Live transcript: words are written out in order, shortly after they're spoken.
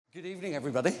Good evening,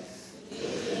 everybody.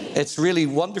 It's really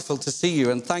wonderful to see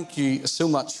you, and thank you so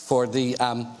much for the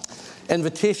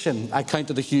invitation. I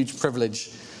count it a huge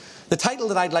privilege. The title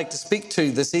that I'd like to speak to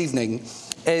this evening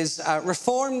is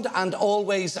Reformed and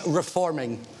Always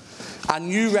Reforming, a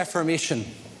New Reformation, ?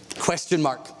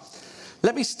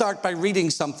 Let me start by reading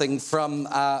something from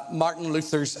Martin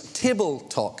Luther's Table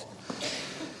Talk.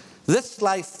 This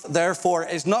life, therefore,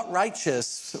 is not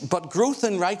righteous, but growth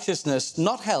in righteousness,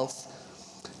 not health,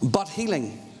 but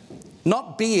healing,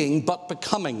 not being, but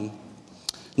becoming,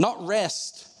 not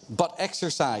rest, but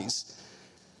exercise.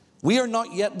 We are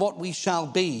not yet what we shall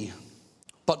be,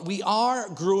 but we are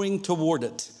growing toward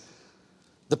it.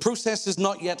 The process is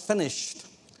not yet finished,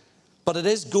 but it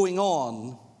is going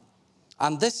on,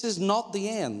 and this is not the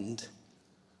end,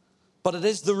 but it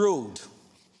is the road.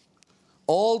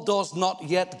 All does not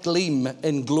yet gleam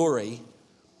in glory,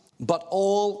 but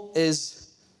all is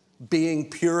being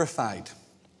purified.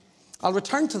 I'll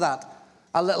return to that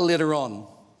a little later on.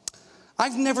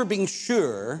 I've never been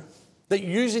sure that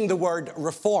using the word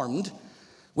reformed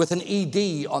with an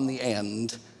ED on the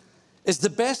end is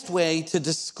the best way to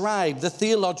describe the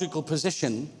theological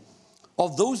position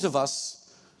of those of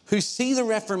us who see the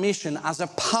Reformation as a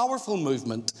powerful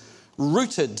movement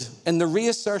rooted in the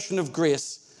reassertion of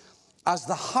grace as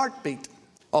the heartbeat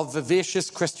of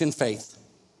vivacious Christian faith.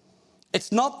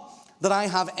 It's not that I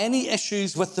have any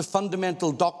issues with the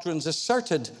fundamental doctrines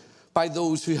asserted by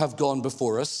those who have gone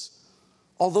before us,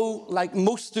 although, like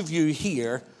most of you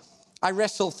here, I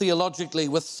wrestle theologically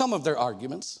with some of their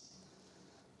arguments.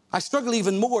 I struggle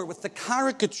even more with the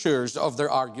caricatures of their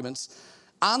arguments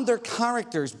and their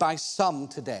characters by some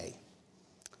today.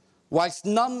 Whilst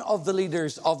none of the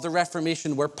leaders of the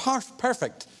Reformation were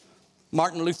perfect,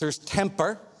 Martin Luther's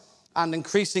temper and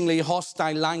increasingly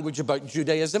hostile language about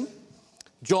Judaism,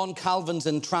 John Calvin's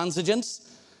intransigence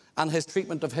and his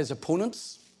treatment of his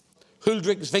opponents,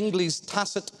 Huldrych Zwingli's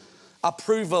tacit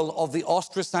approval of the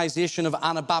ostracization of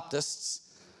Anabaptists,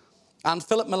 and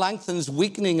Philip Melanchthon's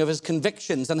weakening of his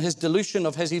convictions and his dilution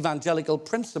of his evangelical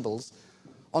principles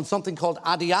on something called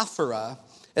adiaphora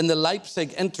in the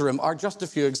Leipzig Interim are just a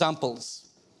few examples.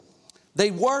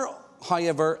 They were,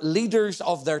 however, leaders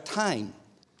of their time,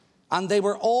 and they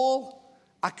were all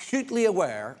acutely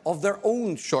aware of their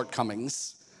own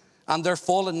shortcomings and their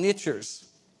fallen natures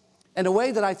in a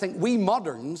way that I think we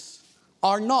moderns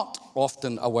are not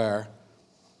often aware.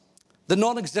 The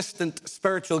non-existent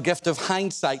spiritual gift of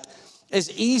hindsight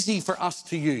is easy for us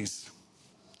to use.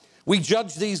 We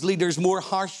judge these leaders more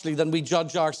harshly than we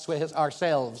judge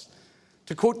ourselves.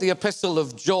 To quote the epistle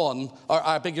of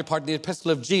the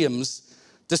epistle of James,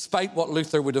 despite what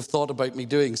Luther would have thought about me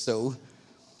doing so,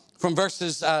 from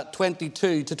verses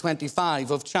 22 to 25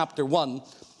 of chapter 1,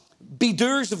 be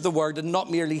doers of the word and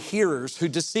not merely hearers who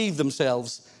deceive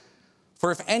themselves. For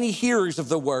if any hearers of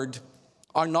the word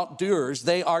are not doers,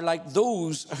 they are like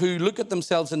those who look at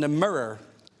themselves in a mirror.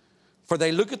 For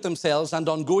they look at themselves and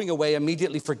on going away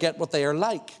immediately forget what they are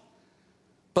like.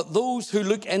 But those who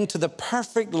look into the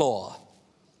perfect law,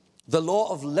 the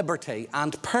law of liberty,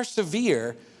 and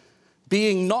persevere,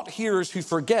 being not hearers who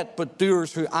forget, but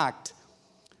doers who act,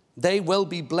 they will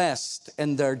be blessed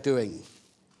in their doing.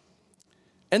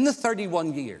 In the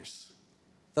 31 years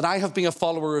that I have been a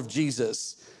follower of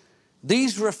Jesus,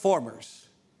 these reformers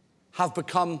have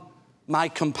become my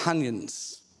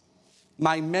companions,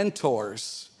 my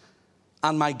mentors,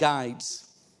 and my guides.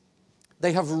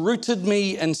 They have rooted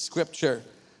me in Scripture.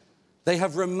 They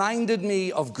have reminded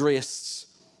me of grace.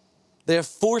 They have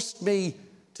forced me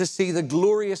to see the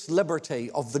glorious liberty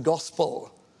of the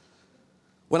gospel.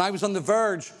 When I was on the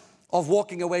verge of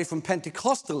walking away from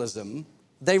Pentecostalism,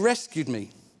 they rescued me.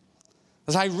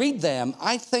 As I read them,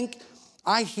 I think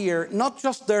I hear not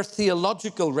just their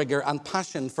theological rigor and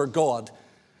passion for God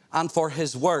and for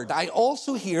His Word, I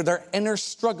also hear their inner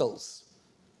struggles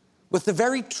with the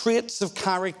very traits of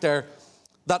character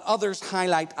that others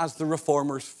highlight as the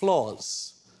Reformers'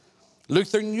 flaws.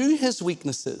 Luther knew his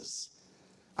weaknesses,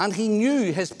 and he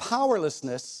knew his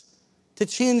powerlessness to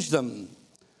change them.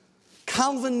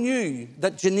 Calvin knew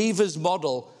that Geneva's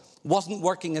model wasn't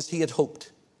working as he had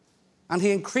hoped, and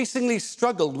he increasingly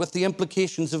struggled with the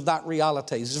implications of that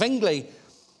reality. Zwingli,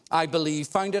 I believe,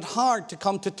 found it hard to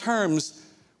come to terms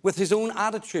with his own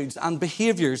attitudes and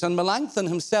behaviors, and Melanchthon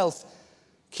himself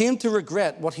came to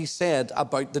regret what he said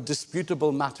about the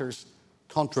disputable matters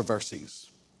controversies.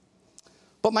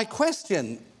 But my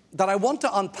question that I want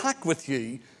to unpack with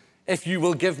you, if you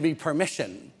will give me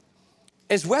permission,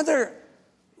 is whether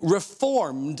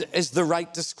reformed is the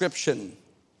right description,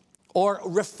 or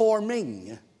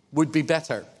reforming would be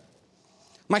better.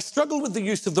 My struggle with the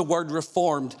use of the word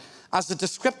reformed as a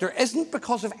descriptor isn't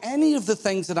because of any of the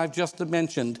things that I've just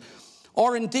mentioned,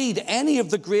 or indeed any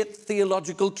of the great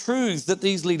theological truths that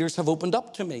these leaders have opened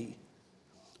up to me.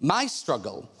 My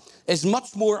struggle is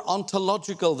much more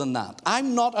ontological than that.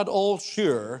 I'm not at all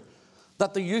sure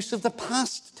that the use of the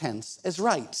past tense is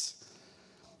right.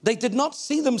 They did not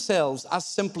see themselves as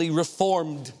simply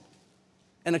reformed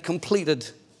in a completed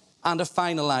and a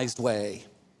finalized way.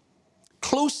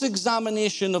 Close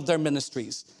examination of their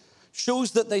ministries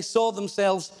shows that they saw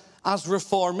themselves as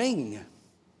reforming.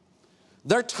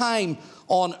 Their time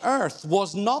on earth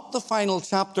was not the final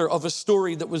chapter of a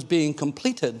story that was being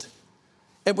completed.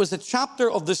 It was a chapter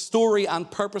of the story and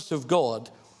purpose of God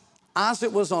as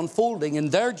it was unfolding in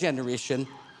their generation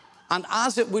and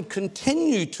as it would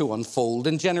continue to unfold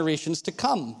in generations to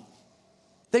come.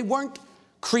 They weren't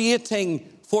creating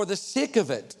for the sake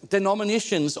of it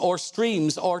denominations or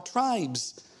streams or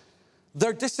tribes.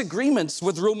 Their disagreements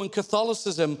with Roman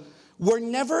Catholicism were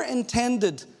never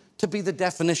intended to be the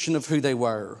definition of who they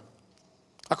were.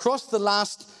 Across the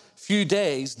last few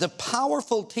days, the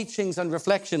powerful teachings and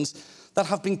reflections that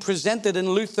have been presented in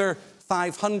Luther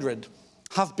 500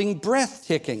 have been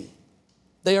breathtaking.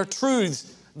 They are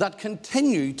truths that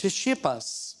continue to shape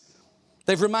us.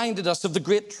 They've reminded us of the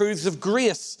great truths of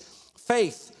grace,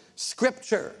 faith,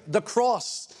 Scripture, the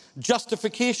cross,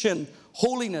 justification,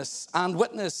 holiness, and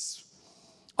witness.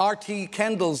 R.T.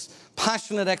 Kendall's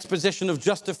passionate exposition of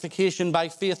justification by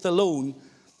faith alone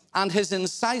and his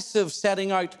incisive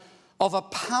setting out of a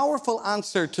powerful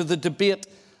answer to the debate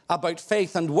about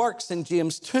faith and works in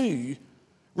James 2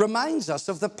 reminds us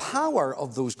of the power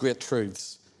of those great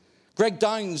truths. Greg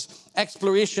Downes'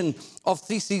 exploration of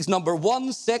theses number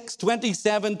 1, 6,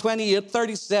 27, 28,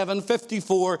 37,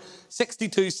 54,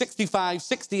 62, 65,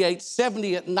 68,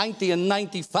 78, 90, and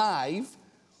 95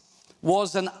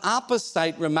 was an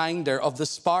apposite reminder of the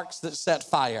sparks that set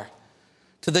fire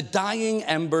to the dying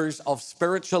embers of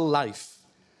spiritual life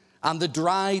and the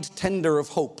dried tinder of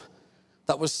hope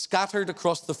that was scattered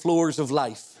across the floors of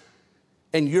life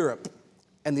in Europe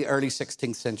in the early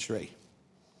 16th century.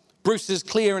 Bruce's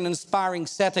clear and inspiring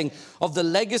setting of the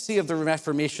legacy of the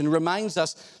Reformation reminds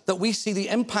us that we see the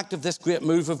impact of this great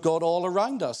move of God all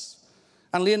around us.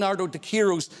 And Leonardo de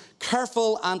Quiro's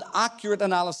careful and accurate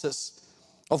analysis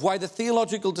of why the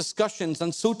theological discussions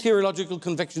and soteriological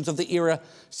convictions of the era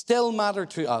still matter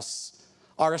to us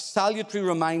are a salutary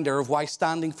reminder of why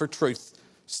standing for truth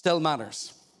still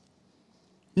matters.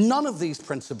 None of these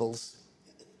principles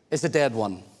is a dead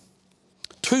one.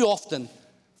 Too often,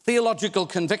 theological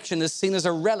conviction is seen as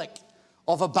a relic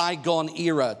of a bygone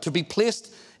era, to be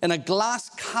placed in a glass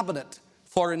cabinet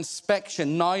for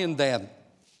inspection now and then,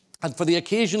 and for the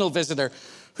occasional visitor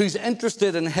who's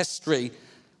interested in history,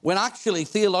 when actually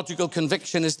theological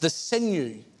conviction is the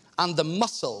sinew and the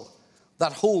muscle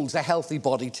that holds a healthy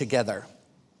body together.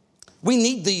 We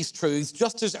need these truths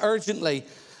just as urgently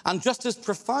and just as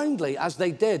profoundly as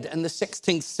they did in the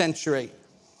 16th century.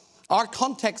 Our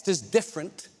context is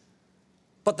different,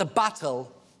 but the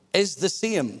battle is the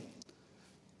same.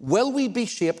 Will we be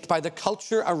shaped by the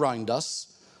culture around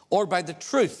us or by the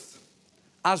truth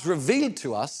as revealed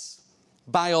to us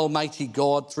by Almighty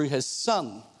God through his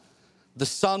Son, the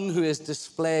Son who is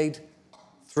displayed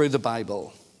through the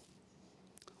Bible?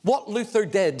 What Luther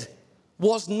did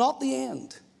was not the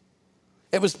end.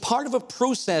 It was part of a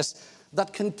process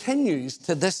that continues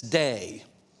to this day.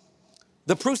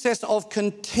 The process of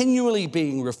continually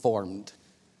being reformed.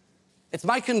 It's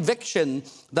my conviction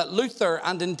that Luther,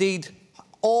 and indeed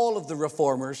all of the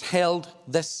reformers, held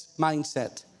this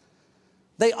mindset.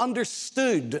 They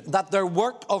understood that their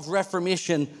work of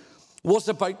reformation was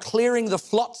about clearing the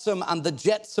flotsam and the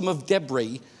jetsam of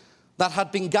debris that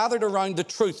had been gathered around the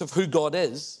truth of who God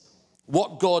is,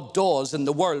 what God does in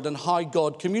the world, and how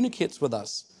God communicates with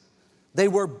us. They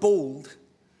were bold,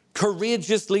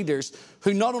 courageous leaders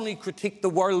who not only critiqued the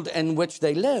world in which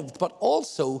they lived, but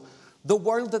also the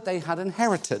world that they had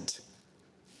inherited.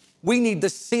 We need the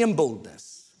same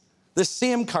boldness, the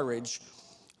same courage,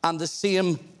 and the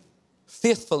same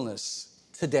faithfulness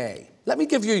today. Let me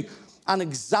give you an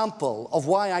example of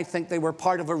why I think they were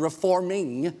part of a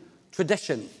reforming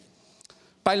tradition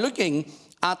by looking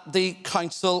at the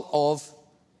Council of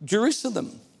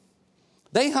Jerusalem.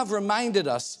 They have reminded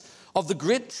us of the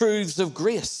great truths of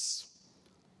grace.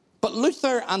 But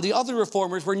Luther and the other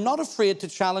reformers were not afraid to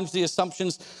challenge the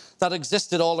assumptions that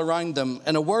existed all around them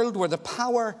in a world where the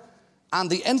power and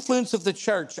the influence of the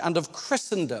church and of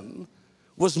Christendom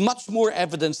was much more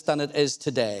evidenced than it is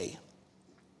today.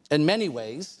 In many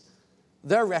ways,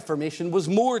 their Reformation was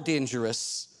more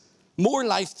dangerous, more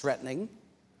life-threatening,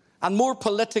 and more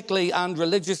politically and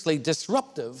religiously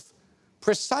disruptive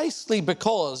precisely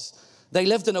because they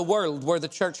lived in a world where the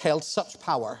church held such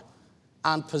power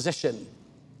and position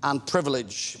and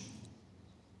privilege.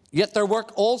 Yet their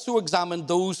work also examined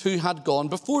those who had gone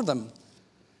before them.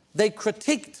 They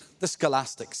critiqued the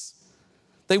scholastics.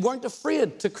 They weren't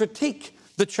afraid to critique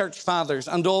the church fathers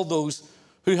and all those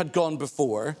who had gone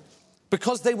before,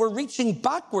 because they were reaching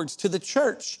backwards to the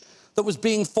church that was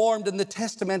being formed in the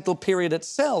testamental period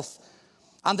itself.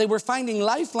 And they were finding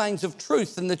lifelines of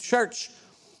truth in the church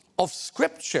of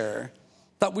Scripture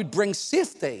that would bring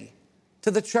safety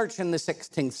to the church in the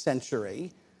 16th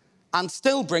century and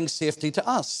still bring safety to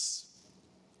us.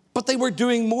 But they were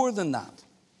doing more than that.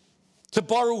 To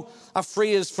borrow a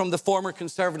phrase from the former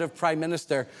Conservative Prime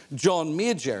Minister, John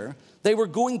Major, they were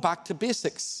going back to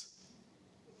basics.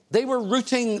 They were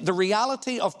rooting the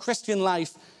reality of Christian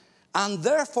life and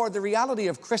therefore the reality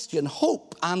of Christian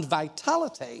hope and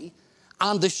vitality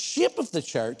and the shape of the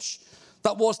church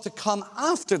that was to come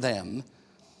after them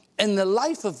in the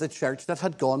life of the church that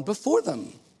had gone before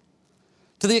them.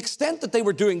 To the extent that they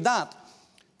were doing that,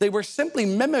 they were simply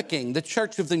mimicking the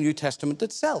church of the New Testament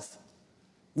itself.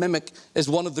 Mimic is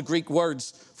one of the Greek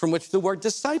words from which the word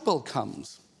disciple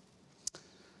comes.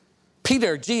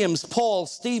 Peter, James, Paul,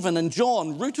 Stephen, and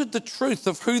John rooted the truth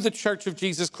of who the church of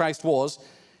Jesus Christ was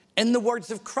in the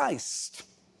words of Christ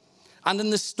and in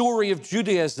the story of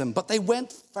Judaism, but they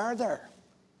went further.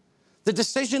 The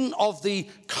decision of the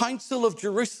Council of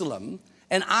Jerusalem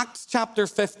in Acts chapter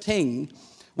 15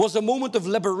 was a moment of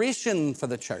liberation for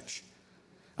the church.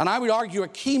 And I would argue a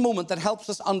key moment that helps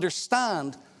us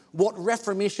understand what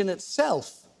Reformation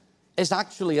itself is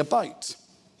actually about.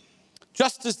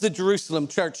 Just as the Jerusalem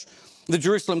church, the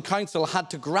Jerusalem Council had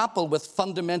to grapple with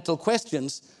fundamental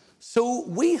questions, so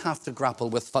we have to grapple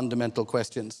with fundamental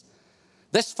questions.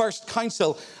 This first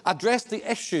council addressed the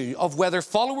issue of whether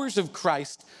followers of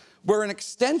Christ were an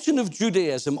extension of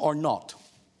Judaism or not.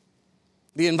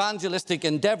 The evangelistic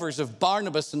endeavors of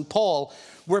Barnabas and Paul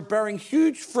were bearing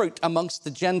huge fruit amongst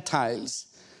the Gentiles,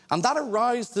 and that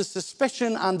aroused the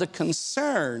suspicion and the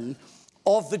concern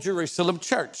of the Jerusalem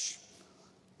church.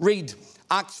 Read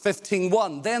Acts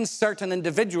 15:1. Then certain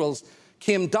individuals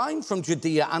came down from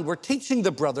Judea and were teaching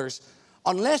the brothers,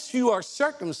 unless you are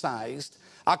circumcised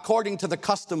according to the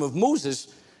custom of Moses,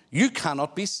 you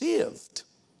cannot be saved.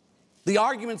 The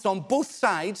arguments on both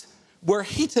sides were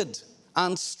heated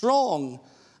and strong,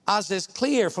 as is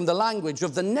clear from the language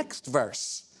of the next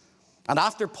verse. And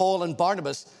after Paul and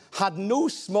Barnabas had no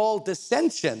small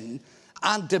dissension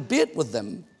and debate with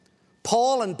them,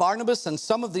 Paul and Barnabas and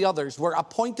some of the others were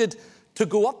appointed to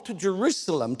go up to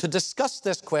Jerusalem to discuss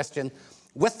this question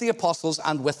with the apostles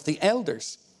and with the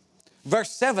elders.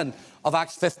 Verse 7 of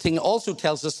Acts 15 also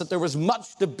tells us that there was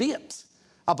much debate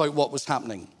about what was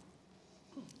happening.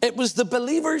 It was the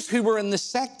believers who were in the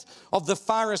sect of the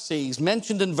Pharisees,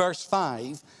 mentioned in verse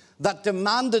 5, that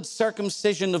demanded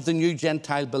circumcision of the new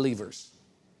Gentile believers.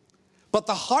 But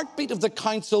the heartbeat of the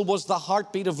council was the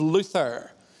heartbeat of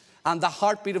Luther and the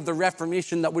heartbeat of the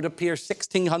Reformation that would appear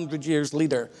 1,600 years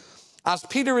later. As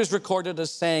Peter is recorded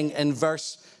as saying in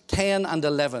verse 10 and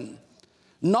 11,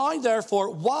 now therefore,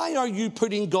 why are you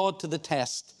putting God to the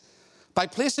test by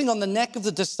placing on the neck of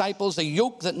the disciples a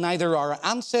yoke that neither our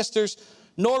ancestors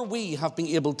nor we have been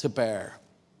able to bear?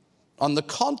 On the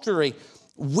contrary,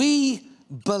 we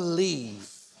believe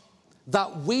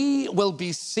that we will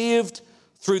be saved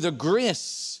through the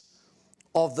grace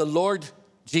of the Lord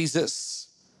Jesus,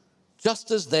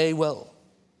 just as they will.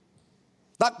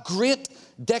 That great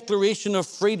declaration of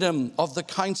freedom of the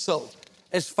council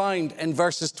is found in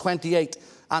verses 28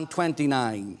 and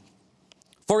 29.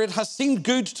 For it has seemed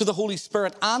good to the Holy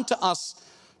Spirit and to us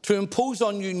to impose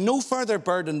on you no further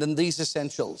burden than these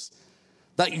essentials,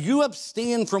 that you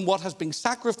abstain from what has been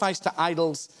sacrificed to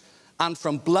idols, and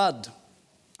from blood,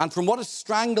 and from what is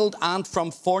strangled, and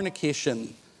from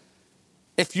fornication.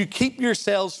 If you keep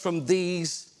yourselves from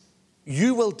these,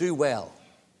 you will do well.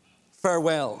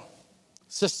 Farewell.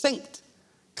 Succinct,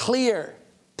 clear,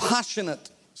 passionate,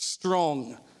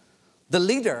 strong. The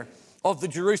leader of the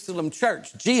Jerusalem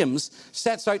church, James,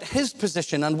 sets out his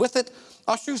position and with it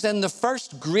ushers in the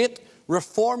first great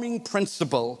reforming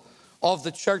principle of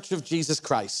the Church of Jesus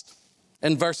Christ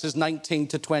in verses 19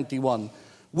 to 21.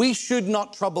 We should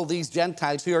not trouble these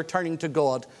Gentiles who are turning to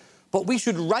God, but we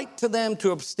should write to them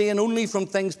to abstain only from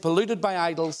things polluted by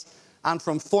idols and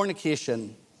from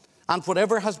fornication and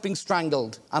whatever has been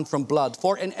strangled and from blood.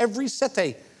 For in every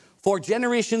city for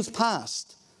generations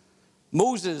past,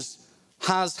 Moses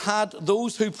has had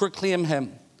those who proclaim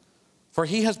him, for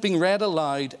he has been read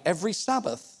aloud every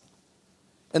Sabbath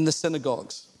in the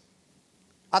synagogues.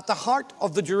 At the heart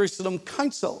of the Jerusalem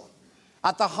Council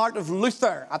at the heart of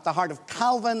Luther, at the heart of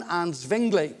Calvin and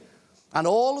Zwingli, and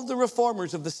all of the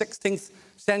reformers of the 16th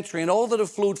century and all that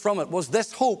have flowed from it, was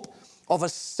this hope of a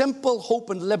simple hope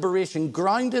and liberation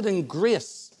grounded in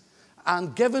grace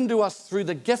and given to us through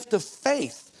the gift of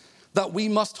faith that we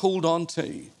must hold on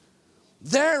to.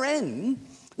 Therein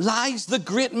lies the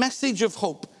great message of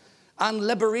hope and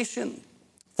liberation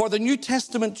for the New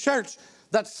Testament church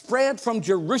that spread from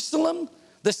Jerusalem,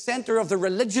 the center of the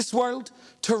religious world,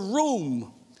 to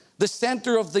Rome, the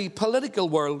center of the political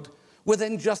world,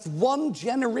 within just one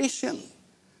generation,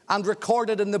 and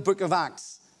recorded in the book of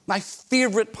Acts. My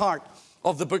favorite part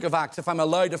of the book of Acts, if I'm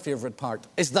allowed a favorite part,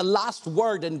 is the last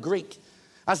word in Greek.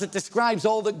 As it describes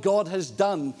all that God has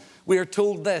done, we are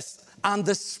told this: and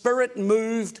the Spirit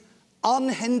moved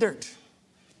unhindered.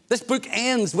 This book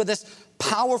ends with this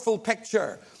powerful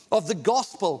picture of the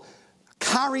gospel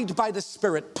carried by the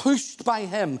Spirit, pushed by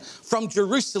him from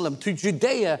Jerusalem to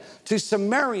Judea to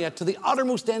Samaria to the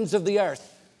uttermost ends of the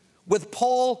earth, with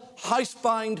Paul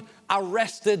housebound,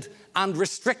 arrested, and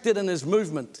restricted in his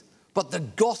movement, but the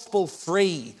gospel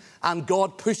free and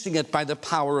God pushing it by the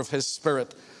power of his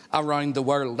Spirit around the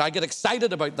world. I get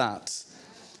excited about that.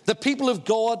 The people of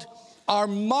God are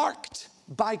marked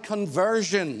by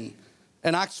conversion.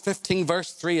 In Acts 15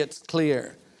 verse 3, it's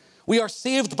clear. We are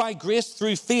saved by grace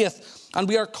through faith, and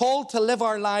we are called to live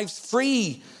our lives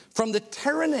free from the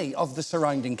tyranny of the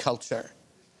surrounding culture.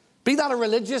 Be that a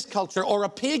religious culture or a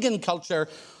pagan culture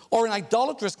or an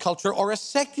idolatrous culture or a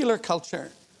secular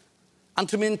culture. And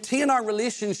to maintain our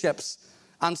relationships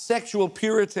and sexual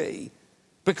purity,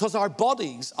 because our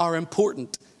bodies are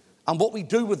important and what we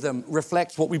do with them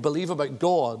reflects what we believe about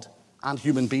God and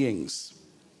human beings.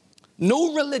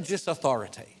 No religious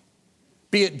authority,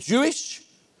 be it Jewish,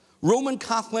 Roman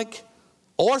Catholic,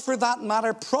 or for that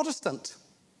matter, Protestant,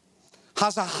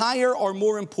 has a higher or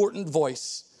more important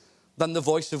voice than the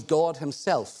voice of God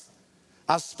himself,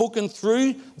 as spoken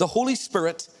through the Holy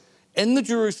Spirit in the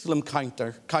Jerusalem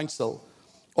Council,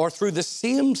 or through the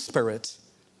same Spirit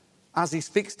as he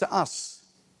speaks to us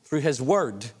through his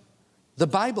word, the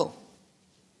Bible.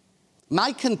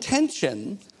 My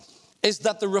contention is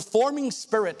that the reforming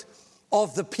spirit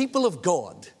of the people of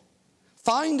God,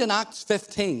 found in Acts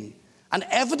 15 and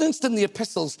evidenced in the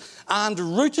epistles and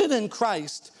rooted in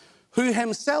Christ, who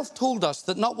himself told us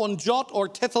that not one jot or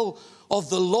tittle of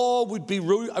the law would be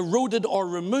eroded or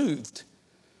removed,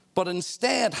 but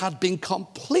instead had been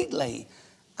completely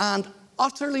and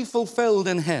utterly fulfilled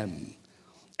in him,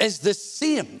 is the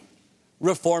same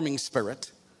reforming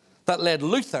spirit that led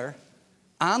Luther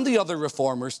and the other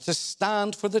reformers to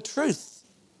stand for the truth.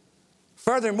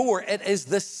 Furthermore, it is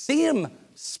the same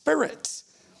spirit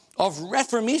of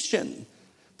Reformation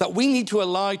that we need to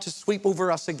allow to sweep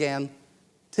over us again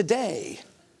today.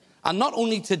 And not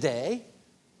only today,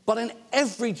 but in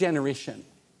every generation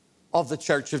of the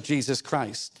Church of Jesus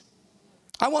Christ.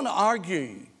 I want to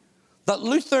argue that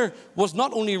Luther was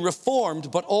not only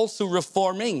reformed, but also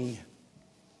reforming,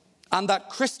 and that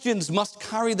Christians must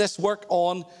carry this work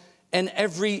on in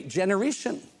every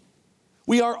generation.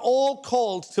 We are all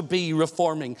called to be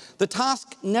reforming. The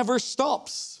task never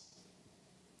stops.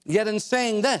 Yet in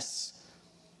saying this,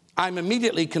 I'm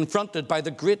immediately confronted by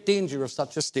the great danger of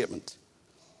such a statement.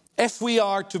 If we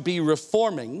are to be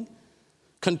reforming,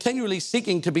 continually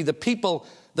seeking to be the people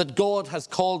that God has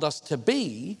called us to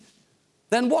be,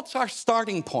 then what's our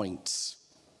starting point?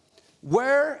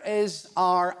 Where is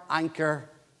our anchor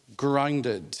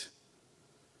grounded?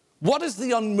 What is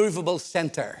the unmovable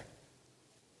center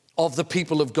of the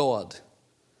people of God?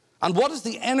 And what is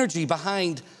the energy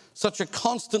behind such a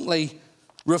constantly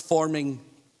reforming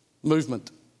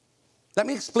movement? Let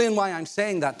me explain why I'm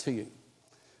saying that to you.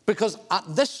 Because at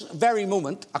this very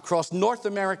moment, across North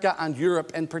America and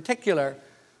Europe in particular,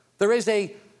 there is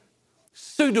a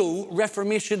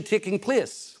pseudo-Reformation taking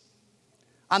place.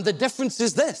 And the difference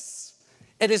is this: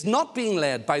 it is not being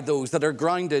led by those that are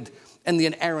grounded in the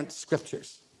inerrant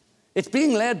scriptures. It's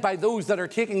being led by those that are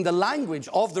taking the language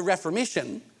of the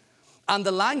Reformation and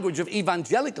the language of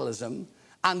evangelicalism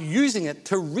and using it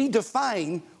to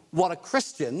redefine what a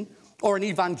Christian or an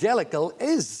evangelical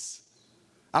is.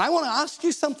 And I want to ask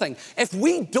you something. If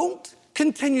we don't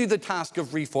continue the task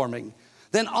of reforming,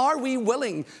 then are we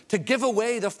willing to give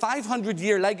away the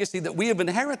 500-year legacy that we have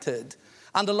inherited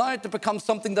and allow it to become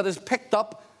something that is picked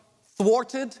up,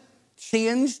 thwarted,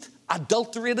 changed,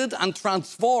 adulterated, and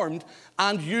transformed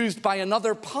and used by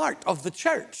another part of the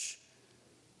church?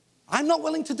 I'm not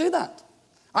willing to do that.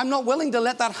 I'm not willing to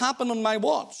let that happen on my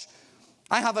watch.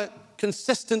 I have a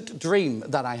consistent dream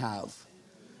that I have.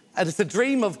 And it's a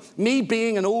dream of me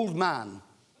being an old man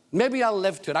Maybe I'll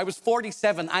live to it. I was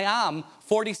 47. I am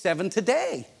 47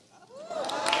 today.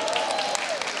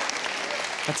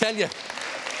 I tell you,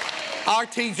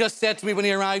 RT just said to me when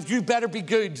he arrived, you better be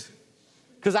good,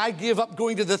 because I gave up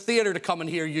going to the theater to come and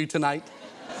hear you tonight.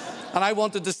 And I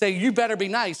wanted to say, you better be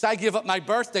nice. I gave up my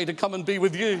birthday to come and be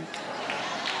with you.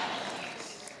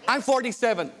 I'm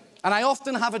 47, and I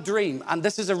often have a dream, and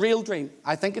this is a real dream.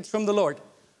 I think it's from the Lord.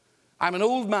 I'm an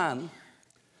old man,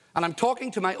 and I'm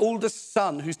talking to my oldest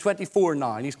son, who's 24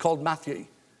 now, and he's called Matthew.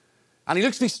 And he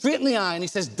looks me straight in the eye, and he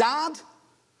says, Dad,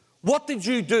 what did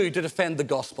you do to defend the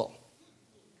gospel?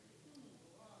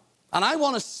 And I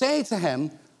want to say to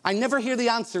him, I never hear the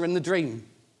answer in the dream.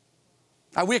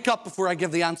 I wake up before I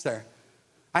give the answer.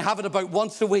 I have it about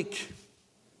once a week.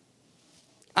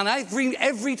 And I dream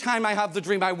every time I have the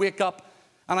dream, I wake up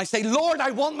and I say, Lord,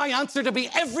 I want my answer to be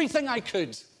everything I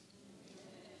could.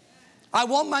 I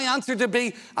want my answer to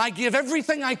be, I gave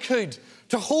everything I could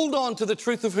to hold on to the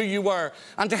truth of who you were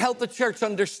and to help the church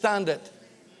understand it.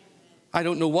 I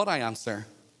don't know what I answer.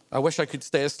 I wish I could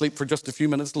stay asleep for just a few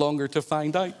minutes longer to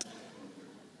find out.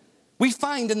 We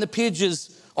find in the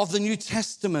pages of the New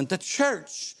Testament a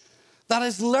church that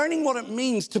is learning what it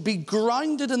means to be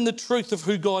grounded in the truth of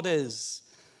who God is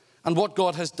and what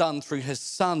God has done through his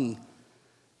Son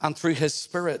and through his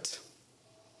Spirit.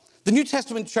 The New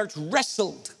Testament church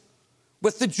wrestled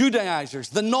with the Judaizers,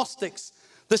 the Gnostics,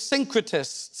 the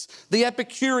Syncretists, the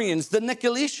Epicureans, the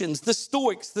Nicolaitans, the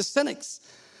Stoics, the Cynics,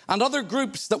 and other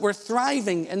groups that were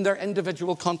thriving in their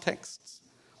individual contexts.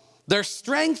 Their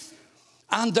strength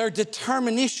and their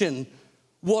determination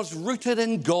was rooted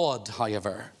in God,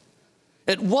 however.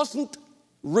 It wasn't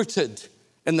rooted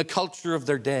in the culture of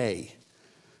their day.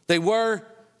 They were,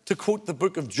 to quote the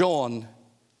book of John,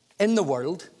 in the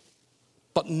world,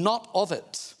 but not of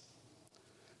it.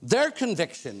 Their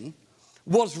conviction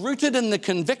was rooted in the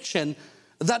conviction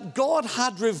that God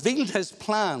had revealed his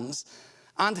plans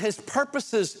and his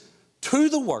purposes to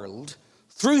the world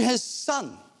through his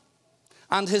Son.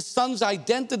 And his Son's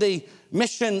identity,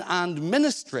 mission, and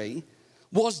ministry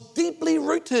was deeply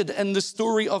rooted in the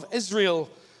story of Israel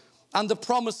and the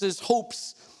promises,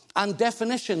 hopes, and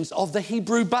definitions of the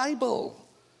Hebrew Bible.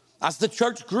 As the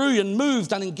church grew and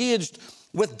moved and engaged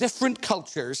with different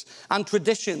cultures and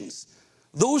traditions,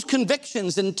 those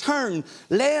convictions in turn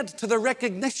led to the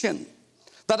recognition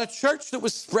that a church that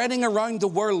was spreading around the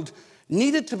world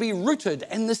needed to be rooted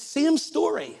in the same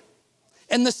story,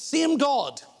 in the same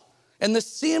God, in the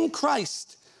same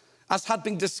Christ as had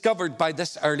been discovered by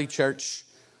this early church.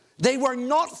 They were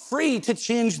not free to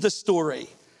change the story.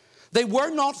 They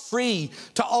were not free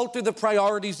to alter the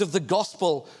priorities of the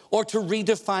gospel or to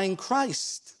redefine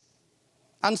Christ.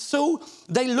 And so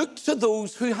they looked to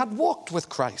those who had walked with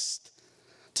Christ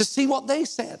to see what they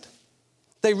said.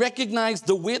 They recognized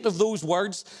the weight of those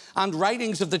words and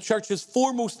writings of the church's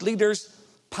foremost leaders,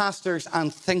 pastors,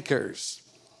 and thinkers.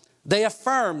 They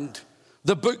affirmed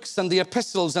the books and the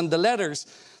epistles and the letters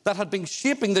that had been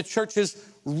shaping the church's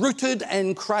rooted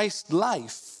in Christ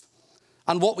life.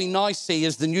 And what we now see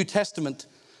is the New Testament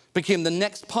became the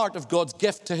next part of God's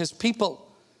gift to his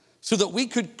people so that we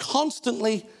could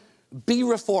constantly be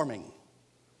reforming,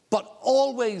 but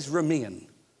always remain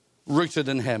rooted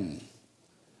in him.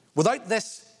 Without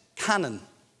this canon,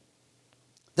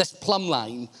 this plumb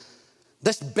line,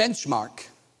 this benchmark,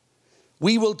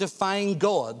 we will define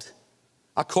God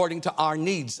according to our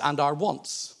needs and our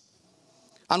wants.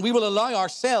 And we will allow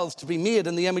ourselves to be made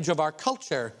in the image of our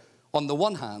culture on the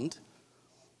one hand,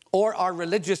 or our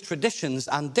religious traditions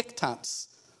and diktats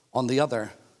on the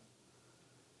other.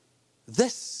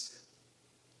 This,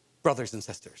 brothers and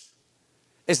sisters,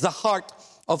 is the heart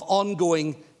of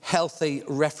ongoing healthy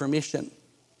reformation.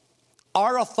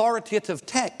 Our authoritative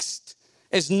text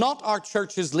is not our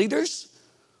church's leaders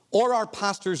or our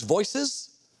pastors' voices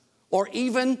or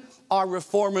even our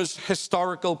reformers'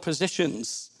 historical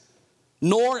positions,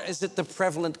 nor is it the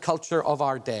prevalent culture of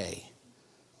our day.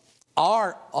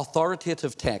 Our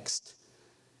authoritative text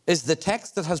is the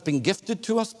text that has been gifted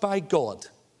to us by God,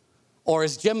 or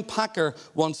as Jim Packer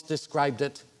once described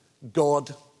it,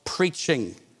 God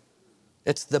preaching.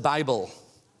 It's the Bible.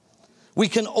 We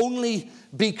can only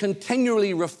be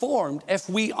continually reformed if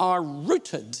we are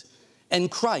rooted in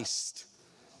Christ.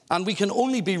 And we can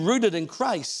only be rooted in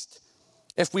Christ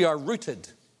if we are rooted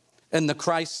in the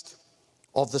Christ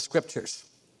of the Scriptures.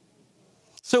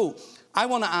 So, I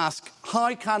want to ask,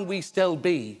 how can we still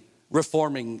be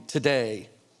reforming today?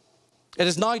 It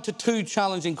is now to two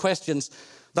challenging questions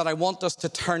that I want us to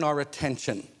turn our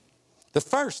attention. The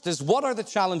first is, what are the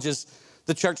challenges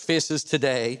the church faces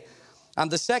today? And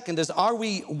the second is, are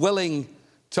we willing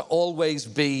to always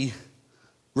be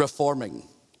reforming?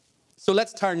 So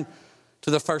let's turn to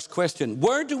the first question.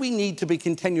 Where do we need to be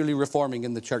continually reforming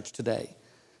in the church today?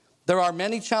 There are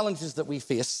many challenges that we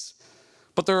face,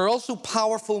 but there are also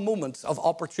powerful moments of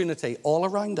opportunity all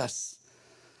around us.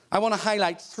 I want to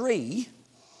highlight three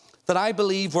that I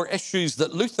believe were issues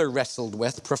that Luther wrestled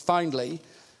with profoundly,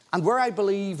 and where I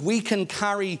believe we can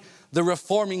carry the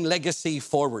reforming legacy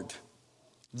forward: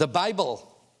 the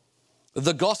Bible,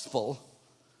 the gospel,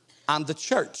 and the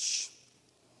church.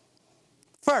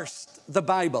 First, the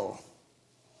Bible,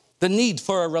 the need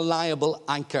for a reliable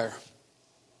anchor.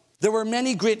 There were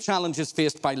many great challenges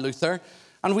faced by Luther,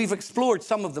 and we've explored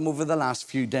some of them over the last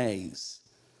few days.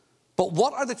 But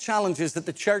what are the challenges that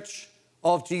the Church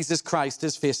of Jesus Christ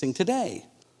is facing today?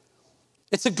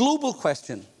 It's a global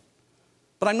question,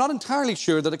 but I'm not entirely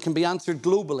sure that it can be answered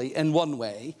globally in one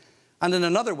way, and in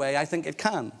another way, I think it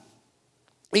can.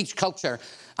 Each culture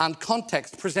and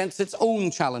context presents its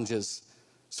own challenges.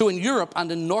 So in Europe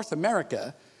and in North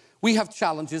America, we have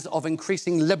challenges of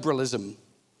increasing liberalism.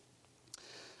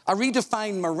 A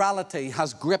redefined morality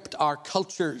has gripped our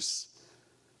cultures,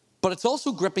 but it's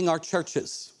also gripping our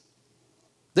churches.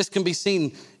 This can be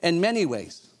seen in many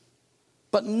ways,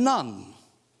 but none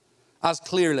as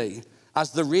clearly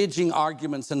as the raging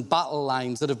arguments and battle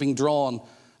lines that have been drawn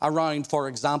around, for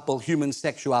example, human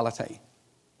sexuality,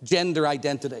 gender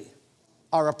identity,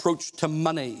 our approach to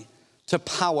money, to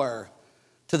power,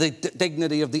 to the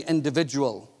dignity of the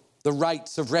individual, the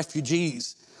rights of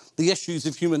refugees, the issues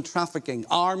of human trafficking,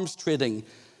 arms trading,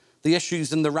 the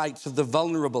issues and the rights of the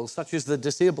vulnerable, such as the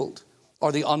disabled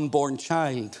or the unborn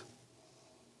child.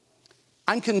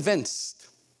 I'm convinced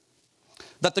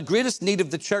that the greatest need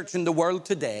of the church in the world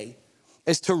today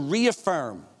is to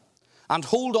reaffirm and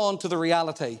hold on to the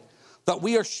reality that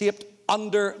we are shaped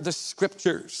under the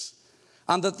Scriptures,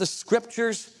 and that the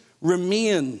Scriptures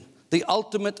remain the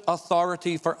ultimate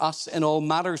authority for us in all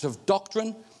matters of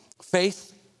doctrine,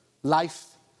 faith, life,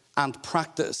 and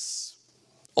practice.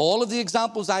 All of the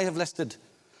examples I have listed,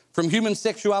 from human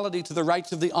sexuality to the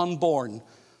rights of the unborn,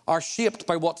 are shaped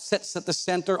by what sits at the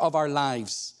center of our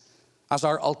lives as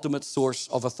our ultimate source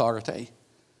of authority.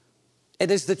 It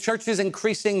is the church's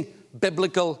increasing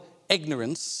biblical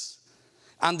ignorance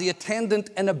and the attendant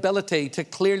inability to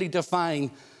clearly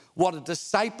define what a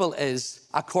disciple is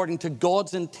according to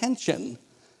God's intention,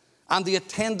 and the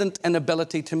attendant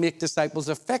inability to make disciples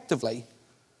effectively,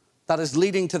 that is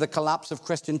leading to the collapse of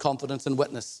Christian confidence and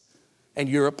witness in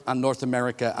Europe and North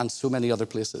America and so many other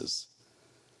places.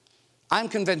 I'm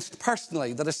convinced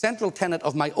personally that a central tenet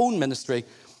of my own ministry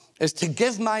is to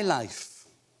give my life,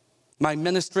 my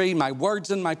ministry, my words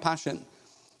and my passion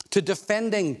to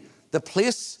defending the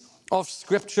place of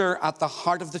Scripture at the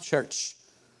heart of the church,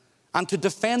 and to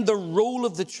defend the role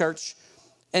of the church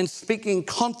in speaking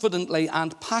confidently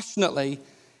and passionately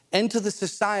into the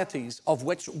societies of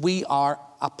which we are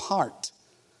a part.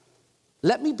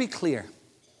 Let me be clear.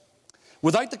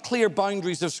 Without the clear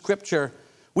boundaries of Scripture,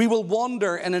 we will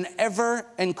wander in an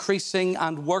ever-increasing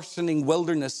and worsening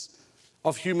wilderness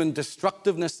of human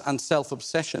destructiveness and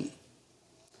self-obsession.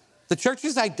 The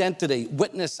church's identity,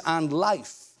 witness, and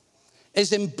life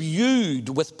is imbued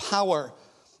with power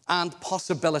and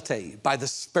possibility by the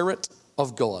Spirit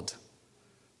of God.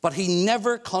 But He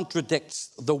never contradicts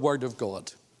the Word of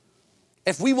God.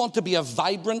 If we want to be a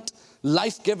vibrant,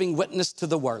 life-giving witness to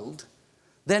the world,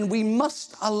 then we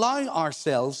must allow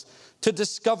ourselves to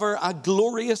discover a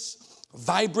glorious,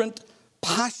 vibrant,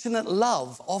 passionate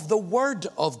love of the Word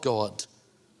of God.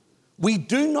 We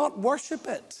do not worship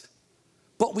it,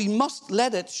 but we must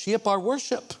let it shape our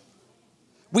worship.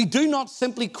 We do not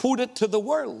simply quote it to the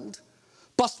world,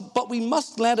 but we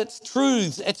must let its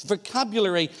truths, its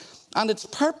vocabulary, and its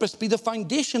purpose be the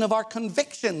foundation of our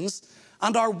convictions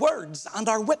and our words and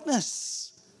our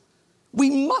witness.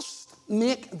 We must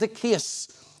make the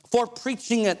case for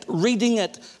preaching it, reading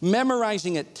it,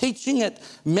 memorizing it, teaching it,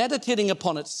 meditating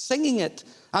upon it, singing it,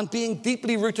 and being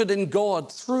deeply rooted in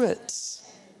God through it.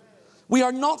 We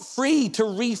are not free to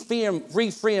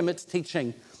reframe its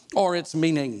teaching or its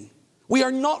meaning. We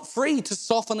are not free to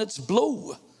soften its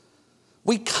blow.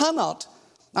 We cannot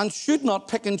and should not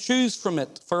pick and choose from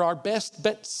it for our best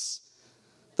bits.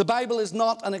 The Bible is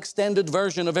not an extended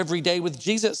version of Every Day with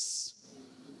Jesus.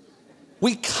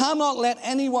 We cannot let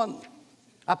anyone,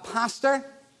 a pastor,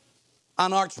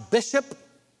 an archbishop,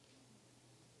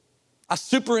 a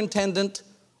superintendent,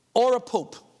 or a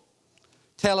pope,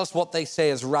 tell us what they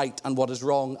say is right and what is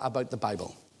wrong about the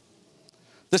Bible.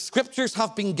 The Scriptures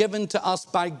have been given to us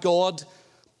by God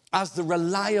as the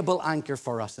reliable anchor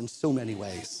for us in so many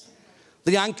ways.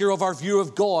 the anchor of our view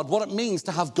of God, what it means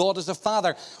to have God as a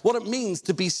Father, what it means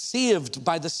to be saved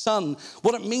by the Son,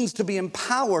 what it means to be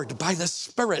empowered by the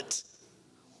Spirit.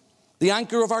 The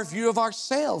anchor of our view of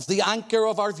ourselves, the anchor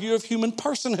of our view of human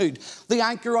personhood, the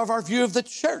anchor of our view of the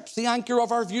church, the anchor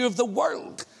of our view of the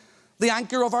world, the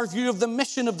anchor of our view of the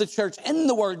mission of the church in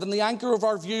the world, and the anchor of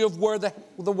our view of where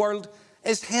the world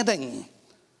is heading.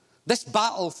 This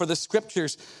battle for the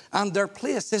Scriptures and their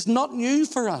place is not new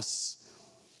for us,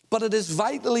 but it is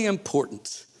vitally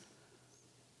important.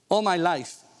 All my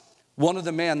life, one of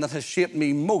the men that has shaped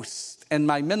me most in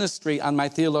my ministry and my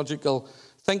theological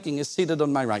thinking is seated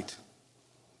on my right,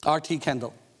 R.T.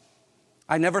 Kendall.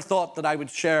 I never thought that I would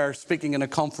share speaking in a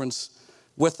conference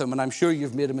with him, and I'm sure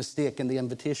you've made a mistake in the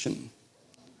invitation.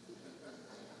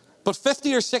 But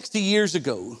 50 or 60 years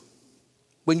ago,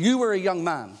 when you were a young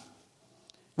man,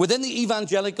 within the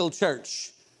evangelical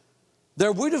church,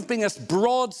 there would have been a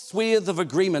broad swathe of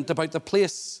agreement about the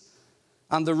place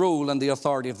and the role and the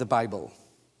authority of the Bible.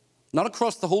 Not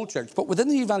across the whole church, but within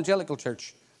the evangelical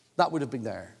church, that would have been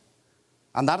there.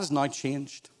 And that has now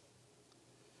changed.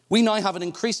 We now have an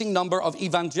increasing number of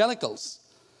evangelicals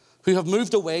who have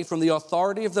moved away from the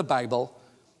authority of the Bible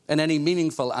in any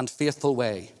meaningful and faithful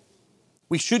way.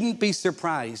 We shouldn't be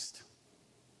surprised.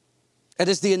 It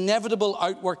is the inevitable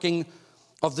outworking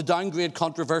of the downgrade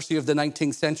controversy of the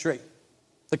 19th century,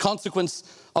 the consequence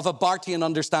of a Barthian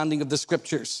understanding of the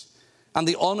Scriptures, and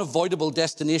the unavoidable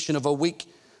destination of a weak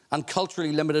and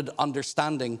culturally limited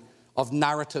understanding of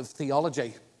narrative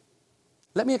theology.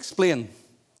 Let me explain.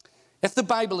 If the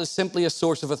Bible is simply a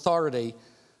source of authority,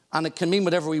 and it can mean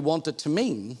whatever we want it to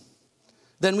mean,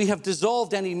 then we have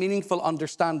dissolved any meaningful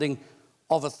understanding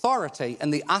of authority in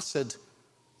the acid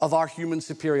of our human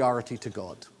superiority to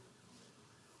God.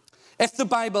 If the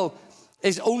Bible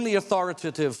is only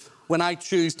authoritative when I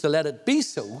choose to let it be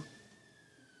so,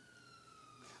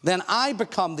 then I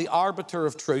become the arbiter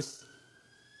of truth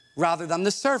rather than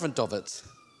the servant of it.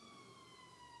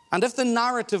 And if the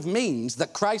narrative means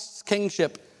that Christ's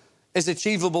kingship is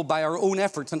achievable by our own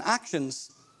efforts and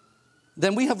actions,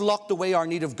 then we have locked away our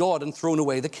need of God and thrown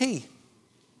away the key.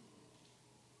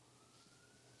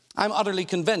 I'm utterly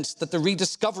convinced that the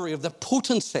rediscovery of the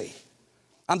potency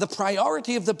and the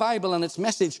priority of the Bible and its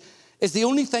message is the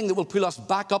only thing that will pull us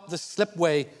back up the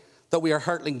slipway that we are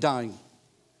hurtling down.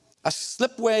 A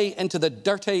slipway into the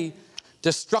dirty,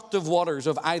 destructive waters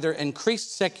of either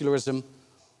increased secularism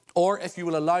or, if you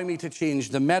will allow me to change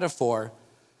the metaphor,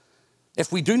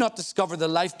 if we do not discover the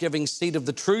life-giving seed of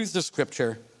the truths of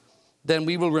Scripture, then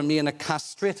we will remain a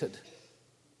castrated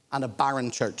and a barren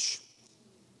church.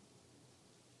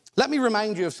 Let me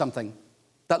remind you of something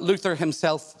that Luther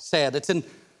himself said. It's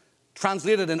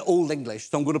translated in Old English,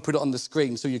 so I'm going to put it on the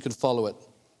screen so you can follow it.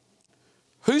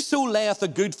 Whoso layeth a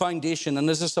good foundation and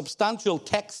is a substantial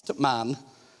text man,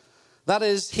 that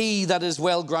is he that is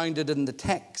well grounded in the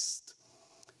text.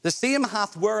 The same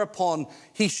hath whereupon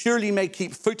he surely may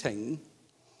keep footing,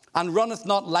 and runneth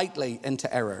not lightly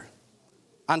into error.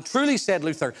 And truly, said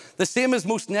Luther, the same is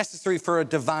most necessary for a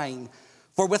divine.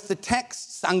 For with the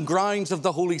texts and grounds of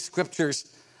the Holy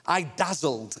Scriptures, I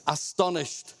dazzled,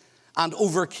 astonished, and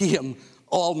overcame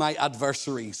all my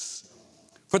adversaries.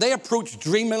 For they approach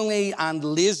dreamily and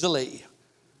lazily.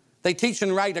 They teach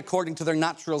and write according to their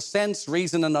natural sense,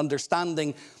 reason, and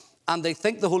understanding, and they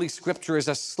think the Holy Scripture is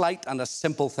a slight and a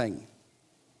simple thing.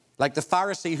 Like the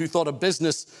Pharisee who thought a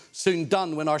business soon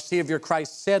done when our Saviour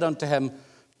Christ said unto him,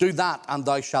 do that and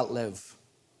thou shalt live.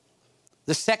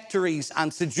 The sectaries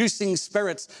and seducing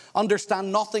spirits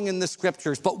understand nothing in the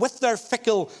Scriptures, but with their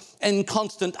fickle,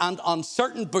 inconstant, and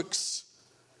uncertain books,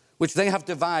 which they have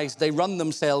devised, they run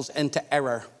themselves into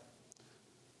error.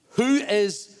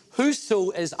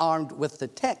 Whoso is armed with the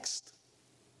text,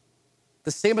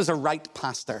 the same as a right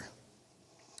pastor.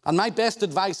 And my best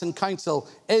advice and counsel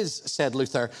is, said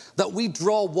Luther, that we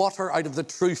draw water out of the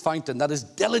true fountain, that is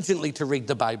diligently to read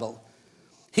the Bible.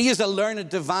 He is a learned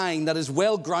divine that is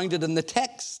well grounded in the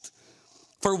text.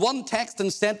 For one text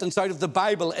and sentence out of the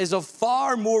Bible is of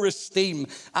far more esteem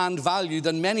and value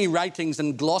than many writings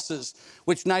and glosses,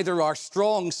 which neither are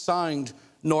strong sound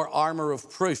nor armour of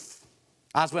proof.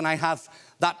 As when I have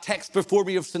that text before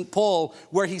me of St. Paul,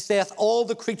 where he saith, all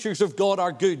the creatures of God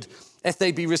are good, if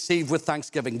they be received with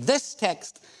thanksgiving. This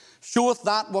text showeth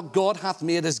that what God hath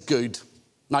made is good.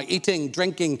 Now, eating,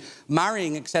 drinking,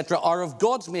 marrying, etc. are of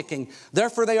God's making.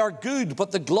 Therefore, they are good,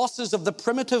 but the glosses of the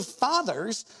primitive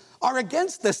fathers are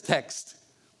against this text.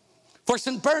 For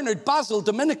St. Bernard, Basil,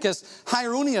 Dominicus,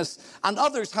 Hieronymus, and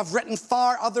others have written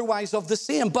far otherwise of the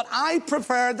same. But I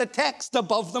prefer the text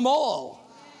above them all.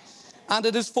 and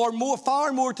it is far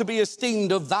more to be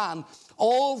esteemed of than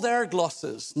all their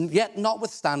glosses. Yet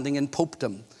notwithstanding in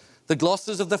popedom, the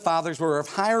glosses of the fathers were of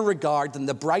higher regard than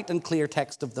the bright and clear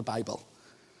text of the Bible,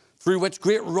 through which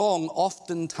great wrong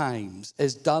oftentimes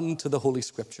is done to the Holy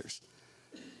Scriptures.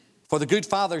 For the good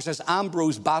fathers, as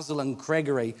Ambrose, Basil, and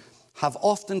Gregory, have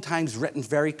oftentimes written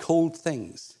very cold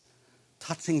things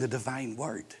touching the divine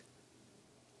word.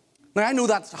 Now, I know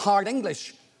that's hard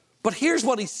English, but here's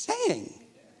what he's saying.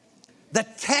 The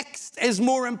text is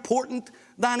more important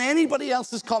than anybody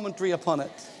else's commentary upon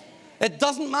it. It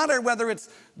doesn't matter whether it's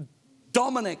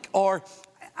Dominic or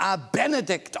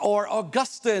Benedict or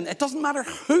Augustine. It doesn't matter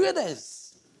who it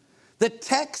is. The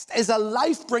text is a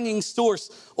life-bringing source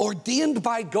ordained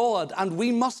by God, and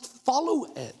we must follow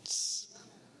it.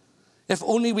 If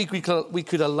only we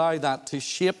could allow that to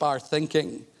shape our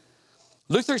thinking.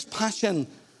 Luther's passion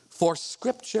for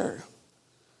Scripture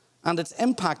and its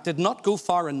impact did not go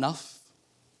far enough.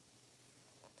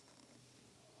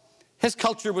 His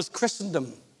culture was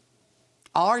Christendom.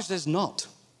 Ours is not.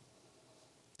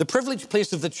 The privileged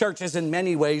place of the church is in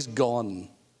many ways gone.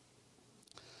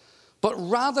 But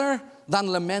rather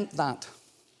than lament that,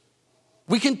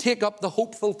 we can take up the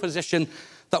hopeful position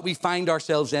that we find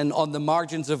ourselves in on the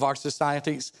margins of our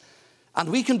societies, and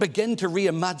we can begin to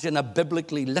reimagine a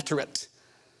biblically literate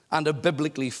and a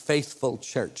biblically faithful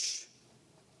church.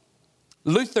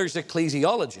 Luther's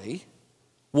ecclesiology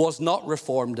was not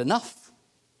reformed enough.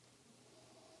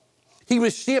 He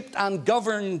was shaped and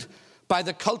governed by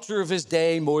the culture of his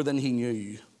day more than he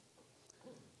knew.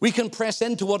 We can press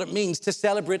into what it means to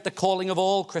celebrate the calling of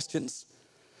all Christians.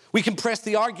 We can press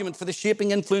the argument for the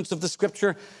shaping influence of the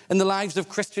Scripture in the lives of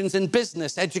Christians in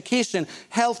business, education,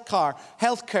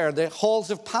 healthcare, the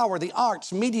halls of power, the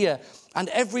arts, media, and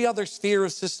every other sphere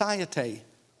of society.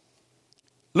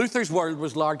 Luther's world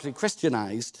was largely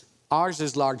Christianized. Ours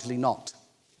is largely not.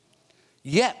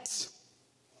 Yet,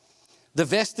 the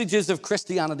vestiges of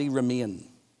Christianity remain.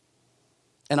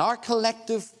 In our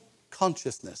collective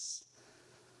consciousness,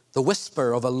 the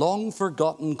whisper of a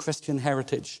long-forgotten Christian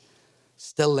heritage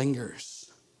still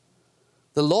lingers.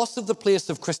 The loss of the place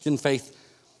of Christian faith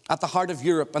at the heart of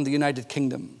Europe and the United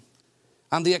Kingdom,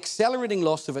 and the accelerating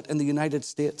loss of it in the United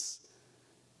States,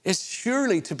 is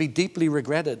surely to be deeply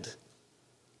regretted.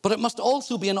 But it must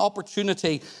also be an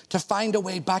opportunity to find a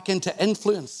way back into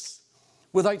influence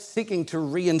without seeking to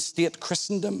reinstate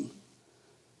Christendom.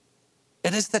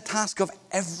 It is the task of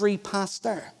every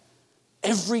pastor,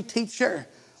 every teacher,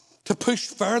 to push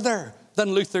further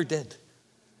than Luther did,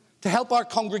 to help our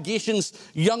congregations,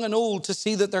 young and old, to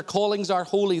see that their callings are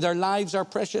holy, their lives are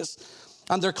precious,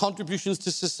 and their contributions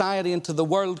to society and to the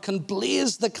world can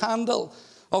blaze the candle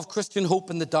of Christian hope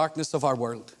in the darkness of our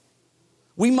world.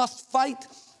 We must fight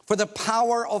for the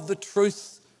power of the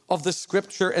truth of the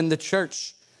Scripture in the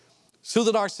church, so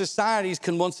that our societies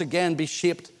can once again be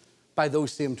shaped by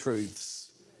those same truths.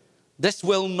 This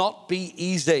will not be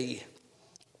easy,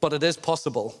 but it is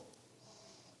possible.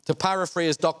 To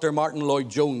paraphrase Dr. Martin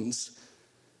Lloyd-Jones,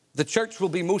 the church will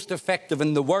be most effective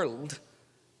in the world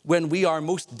when we are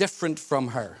most different from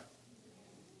her,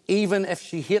 even if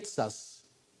she hates us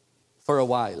for a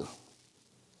while.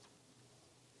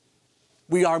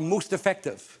 We are most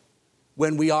effective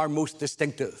when we are most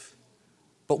distinctive.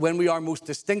 But when we are most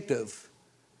distinctive,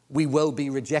 we will be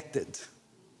rejected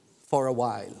for a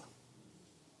while.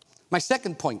 My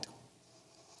second point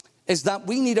is that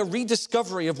we need a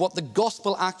rediscovery of what the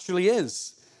gospel actually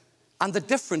is and the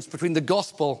difference between the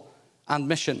gospel and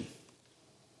mission.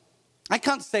 I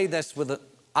can't say this with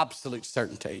absolute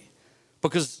certainty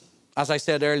because, as I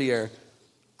said earlier,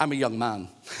 I'm a young man.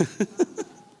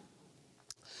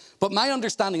 But my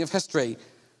understanding of history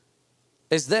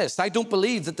is this: I don't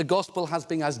believe that the gospel has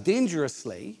been as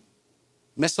dangerously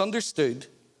misunderstood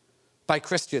by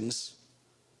Christians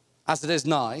as it is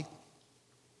now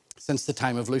since the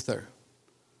time of Luther.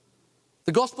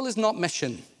 The gospel is not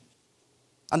mission,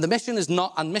 and mission is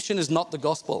not the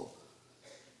gospel.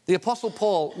 The Apostle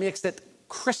Paul makes it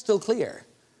crystal clear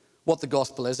what the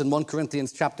gospel is in 1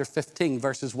 Corinthians chapter 15,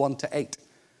 verses 1 to 8.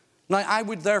 Now, I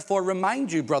would therefore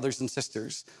remind you, brothers and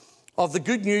sisters, of the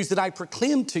good news that I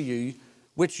proclaimed to you,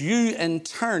 which you in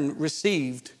turn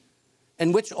received,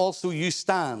 in which also you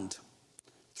stand,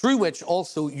 through which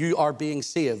also you are being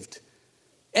saved,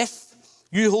 if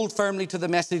you hold firmly to the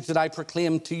message that I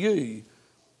proclaimed to you,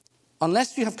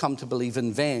 unless you have come to believe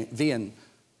in vain.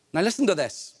 Now listen to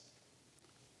this.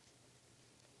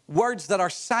 Words that are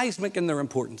seismic in their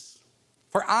importance.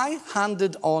 For I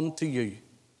handed on to you,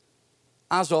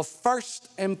 as of first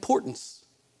importance,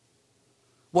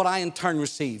 what I in turn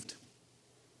received.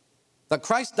 that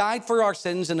Christ died for our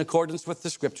sins in accordance with the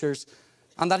Scriptures,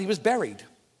 and that he was buried,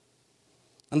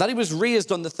 and that he was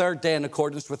raised on the third day in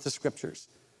accordance with the Scriptures,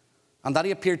 and that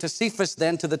he appeared to Cephas,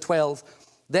 then to the 12,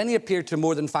 then he appeared to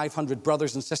more than 500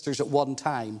 brothers and sisters at one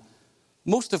time,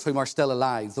 most of whom are still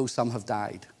alive, though some have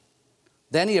died.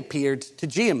 Then he appeared to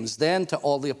James, then to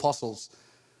all the apostles.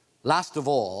 Last of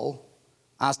all,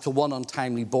 as to one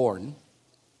untimely born,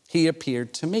 he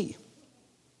appeared to me.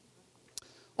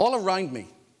 All around me,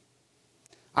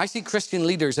 I see Christian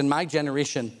leaders in my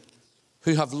generation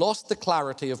who have lost the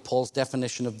clarity of Paul's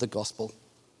definition of the gospel.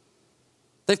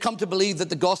 They've come to believe that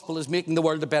the gospel is making the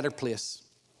world a better place,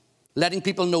 letting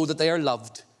people know that they are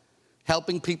loved,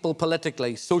 helping people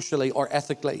politically, socially, or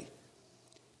ethically.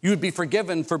 You would be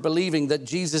forgiven for believing that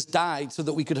Jesus died so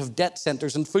that we could have debt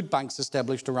centers and food banks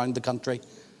established around the country,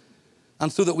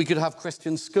 and so that we could have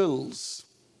Christian schools.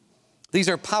 These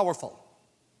are powerful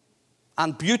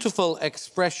and beautiful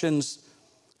expressions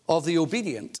of the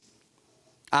obedient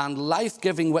and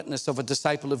life-giving witness of a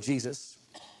disciple of Jesus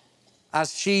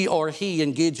as she or he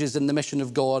engages in the mission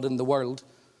of God in the world,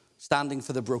 standing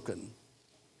for the broken,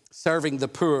 serving the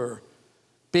poor,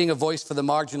 being a voice for the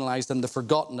marginalized and the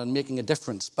forgotten, and making a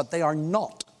difference. But they are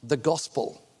not the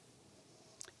gospel.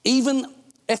 Even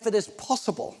if it is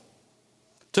possible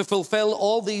to fulfill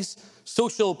all these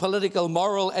social, political,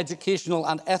 moral, educational,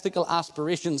 and ethical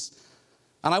aspirations,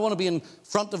 and I want to be in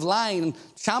front of line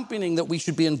championing that we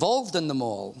should be involved in them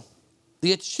all,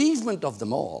 the achievement of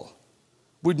them all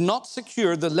would not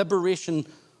secure the liberation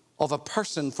of a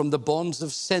person from the bonds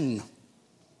of sin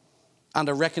and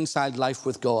a reconciled life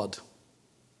with God.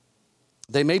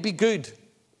 They may be good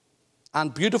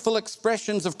and beautiful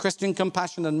expressions of Christian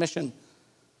compassion and mission,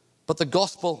 but the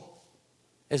gospel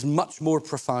is much more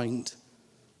profound,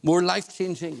 more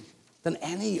life-changing than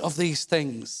any of these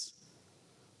things.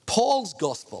 Paul's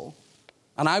gospel,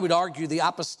 and I would argue the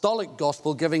apostolic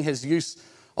gospel, giving his use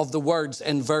of the words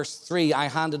in verse 3, I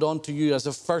handed on to you as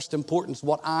of first importance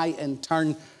what I in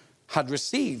turn had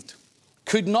received,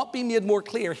 could not be made more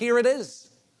clear. Here it is.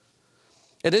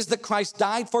 It is that Christ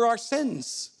died for our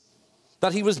sins,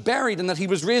 that he was buried, and that he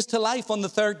was raised to life on the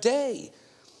third day,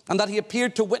 and that he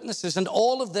appeared to witnesses, and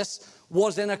all of this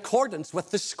was in accordance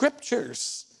with the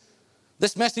Scriptures.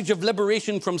 This message of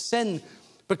liberation from sin,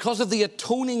 because of the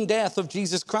atoning death of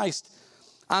Jesus Christ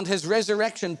and his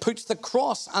resurrection, puts the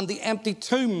cross and the empty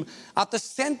tomb at the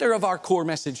center of our core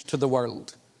message to the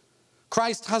world.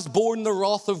 Christ has borne the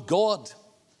wrath of God.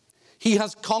 He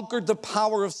has conquered the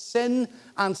power of sin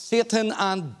and Satan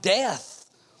and death.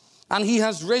 And he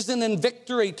has risen in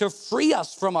victory to free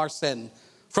us from our sin,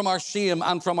 from our shame,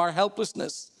 and from our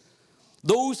helplessness.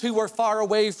 Those who were far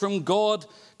away from God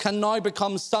can now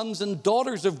become sons and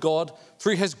daughters of God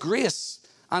through his grace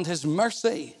and his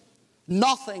mercy.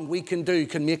 Nothing we can do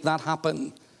can make that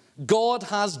happen. God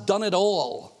has done it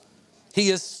all. He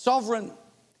is sovereign,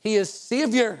 he is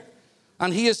Savior,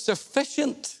 and he is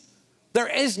sufficient. There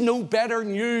is no better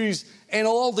news in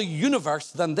all the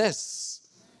universe than this.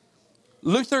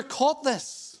 Luther caught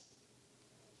this.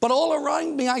 But all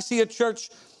around me, I see a church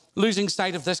losing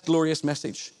sight of this glorious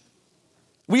message.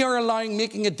 We are allowing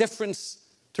making a difference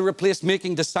to replace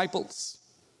making disciples.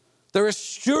 There is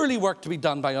surely work to be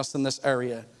done by us in this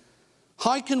area.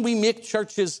 How can we make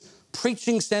churches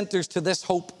preaching centers to this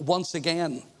hope once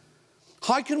again?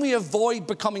 How can we avoid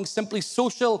becoming simply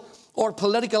social or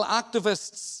political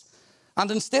activists and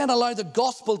instead allow the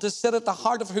gospel to sit at the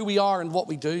heart of who we are and what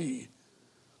we do?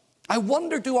 I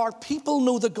wonder, do our people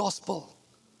know the gospel?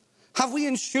 Have we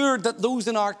ensured that those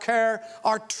in our care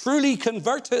are truly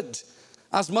converted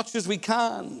as much as we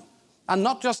can, and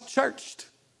not just churched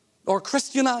or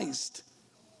Christianized?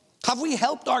 Have we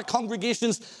helped our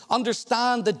congregations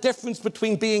understand the difference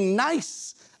between being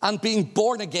nice and being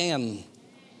born again?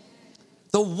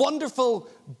 The wonderful,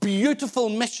 beautiful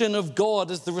mission of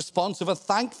God is the response of a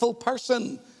thankful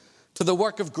person to the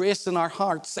work of grace in our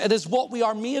hearts. It is what we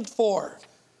are made for.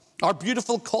 Our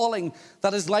beautiful calling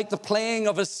that is like the playing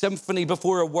of a symphony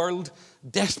before a world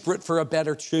desperate for a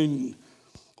better tune,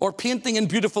 or painting in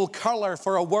beautiful color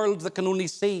for a world that can only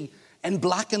see in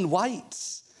black and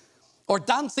white, or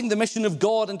dancing the mission of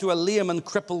God into a lame and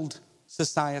crippled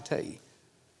society.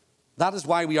 That is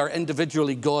why we are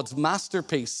individually God's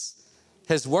masterpiece,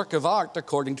 his work of art,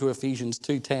 according to Ephesians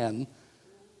 2:10.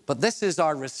 But this is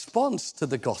our response to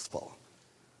the gospel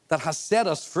that has set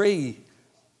us free,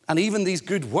 and even these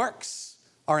good works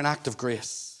are an act of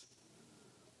grace.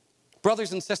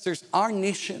 Brothers and sisters, our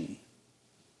nation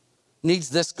needs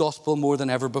this gospel more than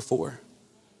ever before.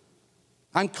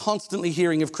 I'm constantly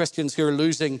hearing of Christians who are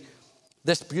losing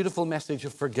this beautiful message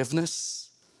of forgiveness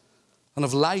and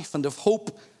of life and of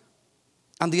hope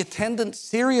and the attendant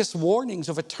serious warnings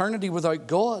of eternity without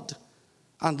God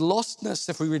and lostness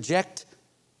if we reject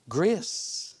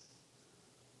grace.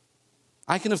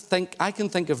 I can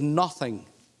think of nothing,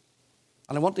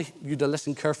 and I want you to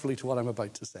listen carefully to what I'm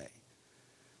about to say.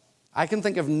 I can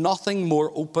think of nothing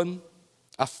more open,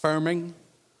 affirming,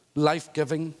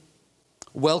 life-giving,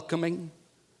 welcoming,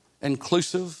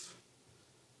 inclusive,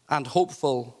 and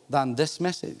hopeful than this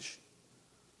message.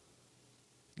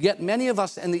 Yet many of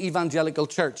us in the evangelical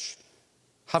church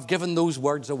have given those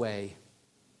words away.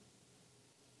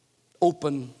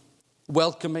 Open,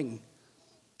 welcoming,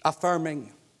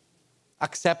 affirming,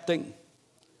 accepting,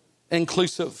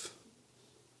 inclusive.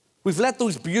 We've let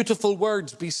those beautiful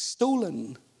words be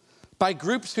stolen by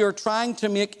groups who are trying to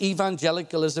make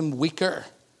evangelicalism weaker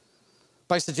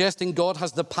by suggesting God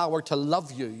has the power to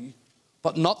love you,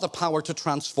 but not the power to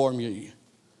transform you.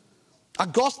 A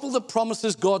gospel that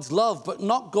promises God's love, but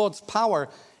not God's power,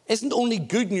 isn't only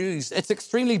good news, it's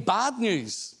extremely bad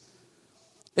news.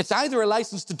 It's either a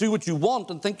license to do what you want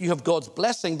and think you have God's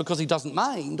blessing because he doesn't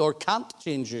mind or can't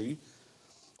change you,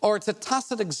 or it's a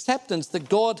tacit acceptance that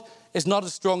God is not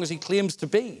as strong as he claims to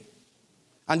be.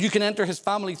 And you can enter his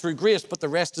family through grace, but the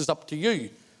rest is up to you.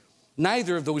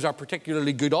 Neither of those are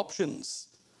particularly good options.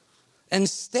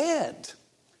 Instead,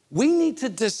 we need to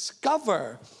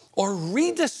discover or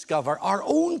rediscover our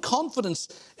own confidence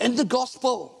in the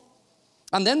gospel,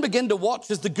 and then begin to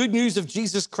watch as the good news of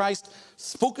Jesus Christ,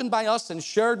 spoken by us and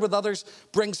shared with others,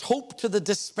 brings hope to the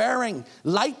despairing,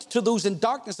 light to those in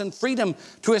darkness, and freedom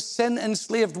to a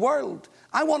sin-enslaved world.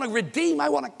 I want to redeem, I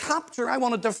want to capture, I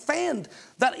want to defend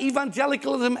that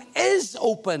evangelicalism is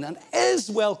open and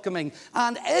is welcoming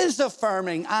and is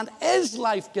affirming and is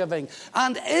life-giving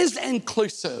and is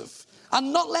inclusive,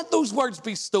 and not let those words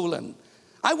be stolen.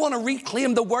 I want to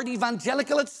reclaim the word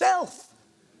evangelical itself,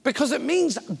 because it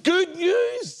means good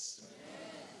news.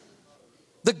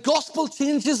 The gospel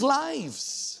changes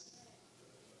lives.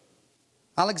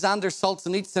 Alexander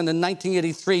Solzhenitsyn in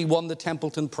 1983 won the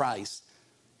Templeton Prize.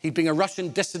 He'd been a Russian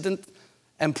dissident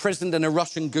imprisoned in a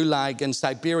Russian gulag in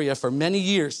Siberia for many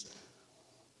years.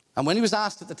 And when he was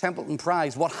asked at the Templeton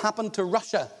Prize what happened to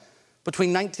Russia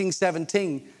between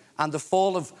 1917 and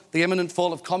the imminent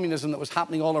fall of communism that was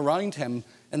happening all around him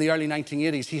in the early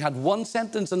 1980s, he had one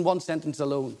sentence and one sentence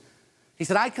alone. He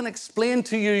said, I can explain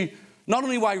to you not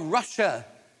only why Russia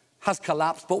has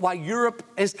collapsed, but why Europe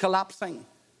is collapsing.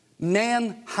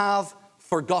 Men have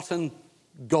forgotten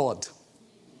God.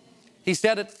 He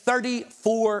said it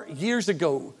 34 years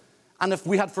ago, and if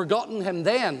we had forgotten him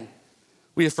then,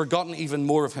 we have forgotten even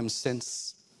more of him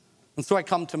since. And so I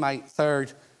come to my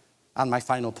third and my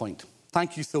final point.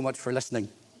 Thank you so much for listening.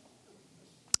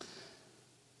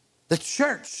 The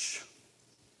church,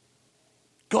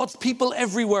 God's people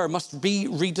everywhere, must be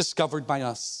rediscovered by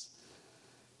us.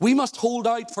 We must hold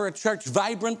out for a church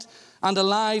vibrant and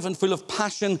alive and full of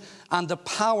passion and the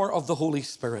power of the Holy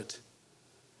Spirit.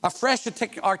 A fresh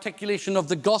articulation of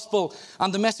the gospel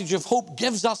and the message of hope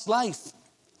gives us life.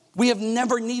 We have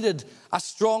never needed a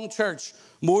strong church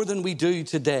more than we do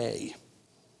today.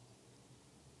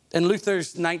 In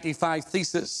Luther's 95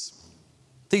 Thesis,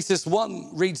 Thesis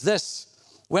 1 reads this: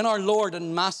 when our Lord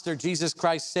and Master Jesus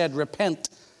Christ said, repent,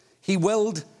 he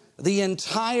willed the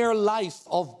entire life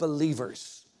of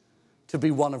believers to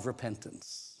be one of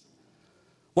repentance.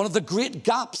 One of the great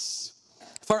gaps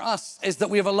for us is that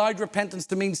we have allowed repentance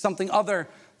to mean something other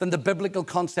than the biblical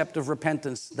concept of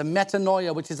repentance, the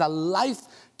metanoia, which is a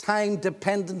lifetime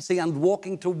dependency and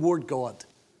walking toward God.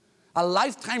 A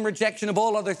lifetime rejection of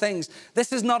all other things.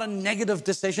 This is not a negative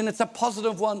decision, it's a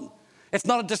positive one. It's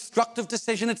not a destructive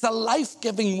decision, it's a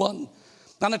life-giving one.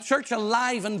 And a church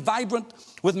alive and vibrant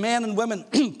with men and women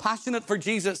passionate for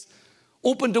Jesus,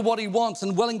 open to what he wants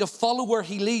and willing to follow where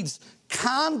he leads,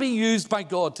 can be used by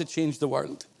God to change the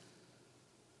world.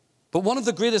 But one of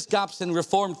the greatest gaps in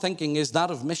Reformed thinking is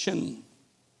that of mission.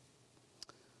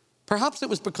 Perhaps it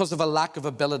was because of a lack of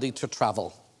ability to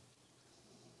travel.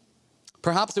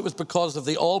 Perhaps it was because of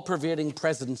the all-pervading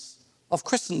presence of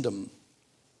Christendom.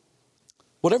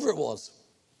 Whatever it was,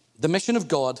 the mission of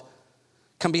God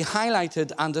can be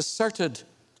highlighted and asserted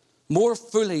more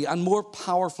fully and more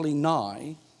powerfully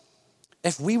now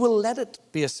if we will let it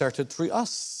be asserted through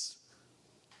us.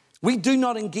 We do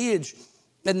not engage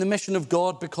in the mission of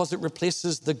God because it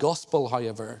replaces the gospel,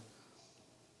 however.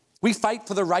 We fight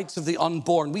for the rights of the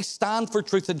unborn. We stand for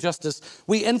truth and justice.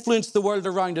 We influence the world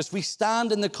around us. We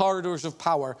stand in the corridors of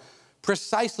power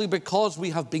precisely because we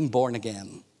have been born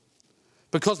again,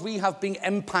 because we have been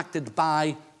impacted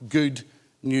by good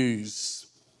news.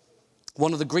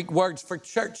 One of the Greek words for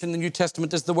church in the New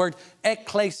Testament is the word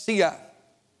ekklesia.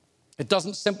 It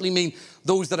doesn't simply mean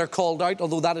those that are called out,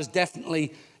 although that is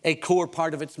definitely a core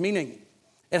part of its meaning.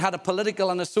 It had a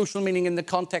political and a social meaning in the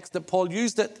context that Paul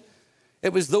used it.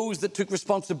 It was those that took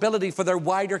responsibility for their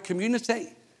wider community.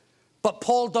 But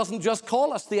Paul doesn't just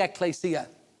call us the ecclesia.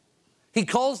 He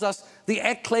calls us the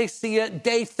ecclesia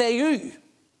de Theou.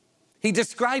 He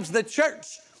describes the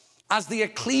church as the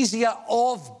ecclesia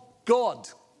of God,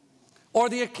 or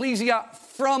the ecclesia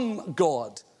from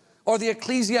God, or the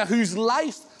ecclesia whose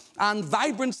life and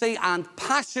vibrancy and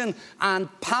passion and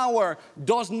power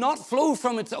does not flow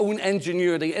from its own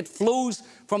ingenuity. It flows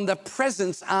from the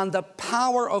presence and the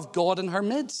power of God in her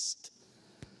midst.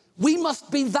 We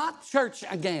must be that church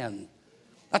again.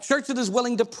 A church that is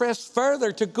willing to press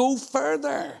further, to go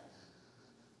further.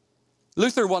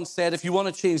 Luther once said, if you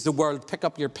want to change the world, pick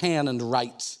up your pen and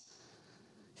write.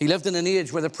 He lived in an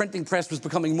age where the printing press was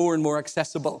becoming more and more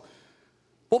accessible.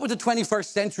 What would the 21st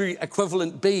century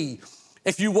equivalent be?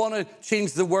 If you want to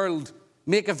change the world,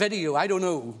 make a video, I don't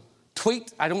know.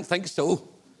 Tweet, I don't think so.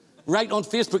 Write on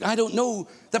Facebook, I don't know.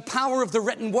 The power of the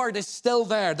written word is still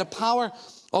there. The power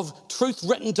of truth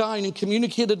written down and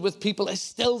communicated with people is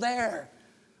still there.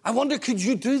 I wonder, could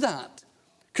you do that?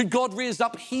 Could God raise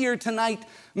up here tonight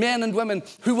men and women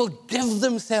who will give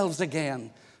themselves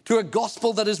again to a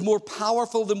gospel that is more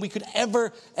powerful than we could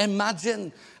ever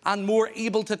imagine and more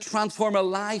able to transform a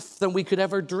life than we could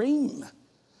ever dream?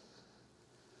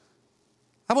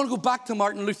 I want to go back to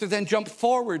Martin Luther, then jump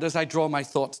forward as I draw my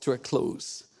thoughts to a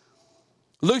close.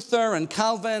 Luther and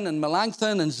Calvin and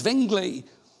Melanchthon and Zwingli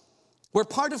were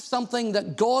part of something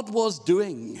that God was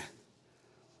doing.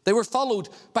 They were followed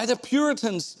by the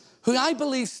Puritans, who I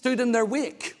believe stood in their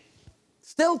wake.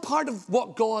 Still part of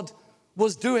what God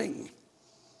was doing.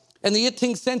 In the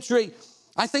 18th century,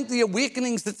 I think the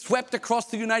awakenings that swept across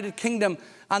the United Kingdom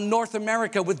and North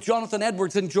America with Jonathan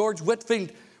Edwards and George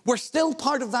Whitefield were still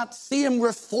part of that same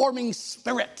reforming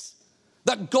spirit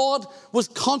that God was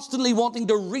constantly wanting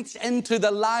to reach into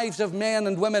the lives of men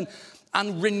and women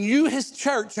and renew his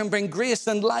church and bring grace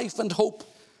and life and hope.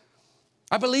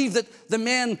 I believe that the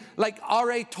men like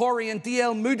R.A. Torrey and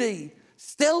D.L. Moody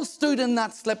still stood in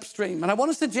that slipstream. And I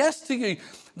want to suggest to you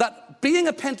that being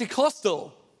a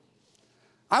Pentecostal,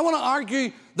 I want to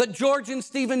argue that George and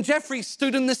Stephen Jeffreys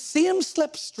stood in the same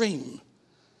slipstream.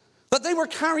 That they were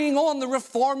carrying on the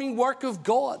reforming work of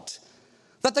God.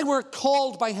 That they were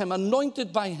called by him,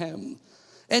 anointed by him,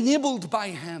 enabled by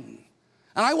him.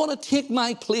 And I want to take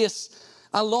my place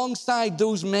alongside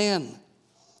those men.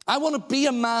 I want to be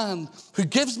a man who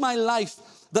gives my life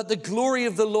that the glory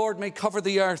of the Lord may cover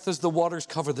the earth as the waters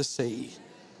cover the sea.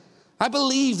 I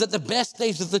believe that the best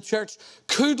days of the church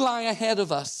could lie ahead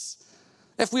of us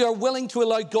if we are willing to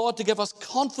allow God to give us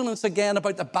confidence again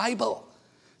about the Bible,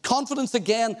 confidence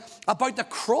again about the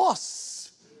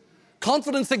cross,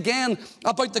 confidence again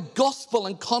about the gospel,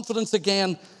 and confidence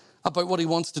again about what he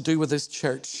wants to do with his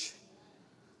church.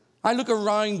 I look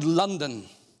around London.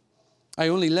 I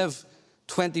only live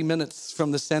 20 minutes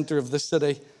from the center of the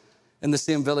city in the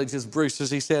same village as Bruce,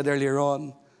 as he said earlier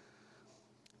on.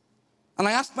 And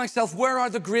I asked myself, where are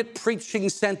the great preaching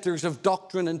centers of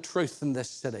doctrine and truth in this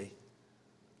city?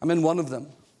 I'm in one of them.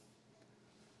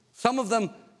 Some of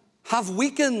them have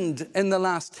weakened in the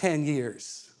last 10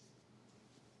 years.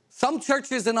 Some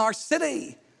churches in our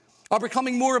city are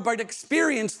becoming more about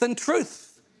experience than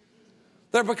truth.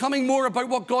 They're becoming more about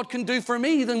what God can do for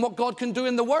me than what God can do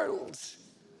in the world.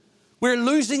 We're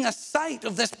losing a sight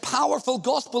of this powerful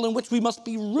gospel in which we must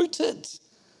be rooted.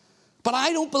 But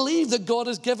I don't believe that God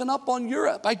has given up on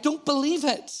Europe. I don't believe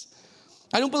it.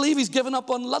 I don't believe he's given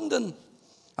up on London.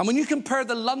 And when you compare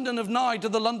the London of now to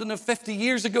the London of 50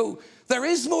 years ago, there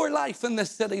is more life in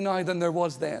this city now than there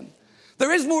was then.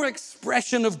 There is more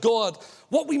expression of God.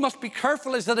 What we must be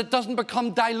careful is that it doesn't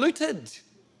become diluted.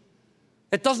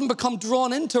 It doesn't become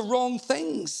drawn into wrong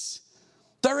things.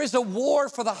 There is a war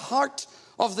for the heart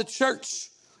of the church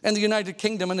in the United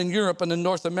Kingdom and in Europe and in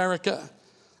North America.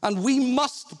 And we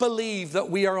must believe that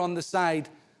we are on the side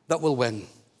that will win.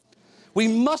 We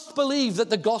must believe that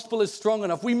the gospel is strong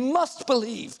enough. We must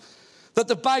believe that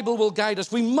the Bible will guide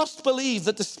us. We must believe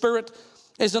that the Spirit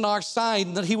is on our side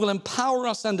and that he will empower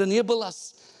us and enable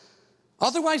us.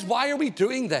 Otherwise, why are we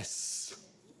doing this?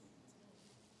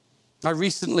 I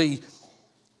recently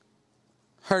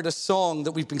heard a song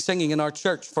that we've been singing in our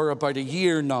church for about a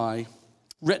year now,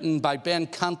 written by Ben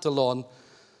Cantillon,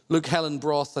 Luke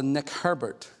Hellenbroth, and Nick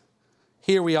Herbert.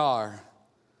 Here we are,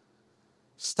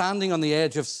 standing on the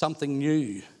edge of something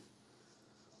new.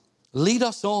 Lead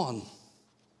us on,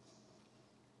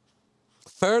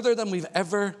 further than we've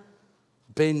ever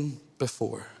been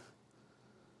before.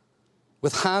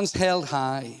 With hands held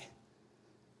high,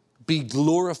 be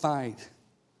glorified.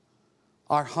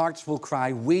 Our hearts will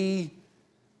cry, we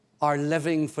are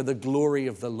living for the glory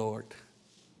of the Lord.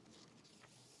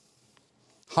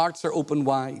 Hearts are open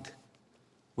wide.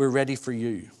 We're ready for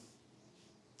you.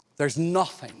 There's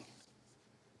nothing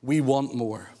we want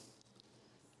more.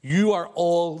 You are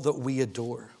all that we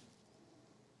adore.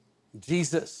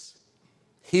 Jesus,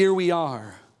 here we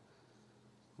are,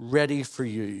 ready for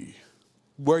you.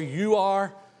 Where you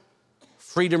are,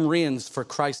 freedom reigns for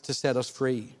Christ to set us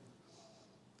free.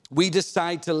 We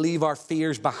decide to leave our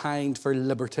fears behind for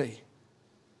liberty.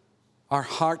 Our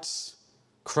hearts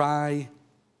cry,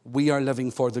 we are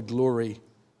living for the glory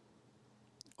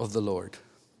of the Lord.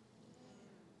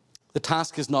 The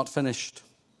task is not finished.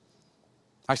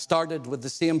 I started with the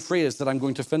same phrase that I'm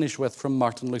going to finish with from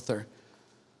Martin Luther.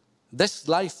 This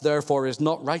life, therefore, is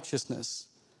not righteousness,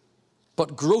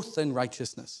 but growth in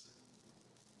righteousness.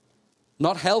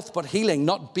 Not health, but healing.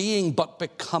 Not being, but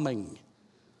becoming.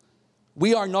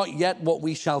 We are not yet what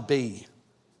we shall be,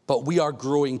 but we are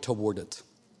growing toward it.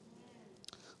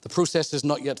 The process is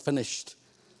not yet finished,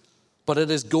 but it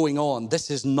is going on.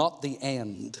 This is not the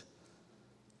end,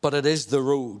 but it is the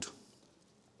road.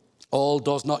 All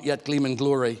does not yet gleam in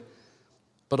glory,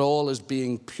 but all is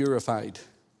being purified.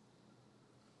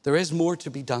 There is more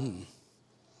to be done.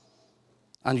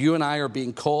 And you and I are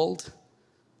being called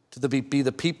to be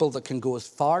the people that can go as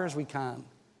far as we can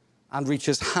and reach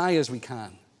as high as we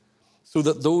can, so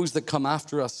that those that come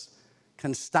after us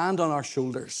can stand on our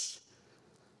shoulders.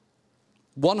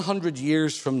 100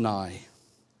 years from now,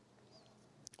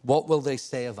 what will they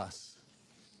say of us?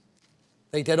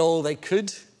 They did all they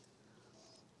could,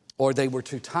 or they were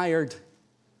too tired,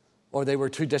 or they were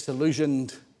too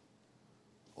disillusioned,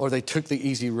 or they took the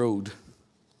easy road.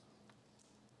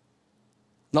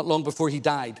 Not long before he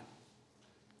died,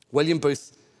 William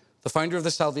Booth, the founder of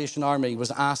the Salvation Army,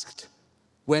 was asked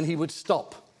when he would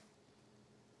stop.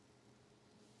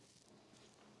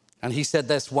 And he said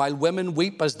this: while women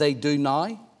weep as they do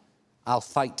now, I'll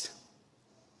fight.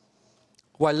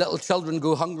 While little children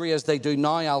go hungry as they do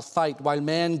now, I'll fight. While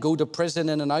men go to prison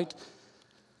in and out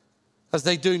as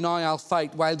they do now, I'll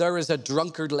fight. While there is a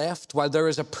drunkard left, while there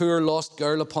is a poor lost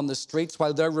girl upon the streets,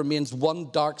 while there remains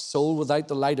one dark soul without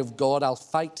the light of God, I'll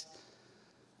fight.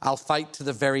 I'll fight to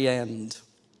the very end.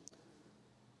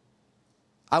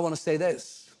 I want to say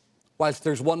this: whilst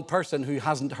there's one person who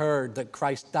hasn't heard that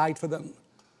Christ died for them,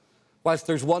 whilst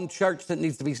there's one church that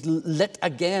needs to be lit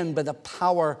again by the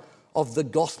power of the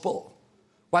gospel,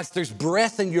 whilst there's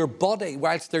breath in your body,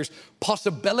 whilst there's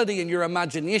possibility in your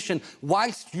imagination,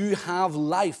 whilst you have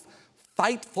life,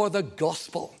 fight for the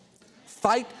gospel.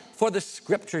 Fight for the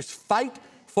scriptures. Fight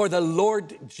for the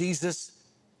Lord Jesus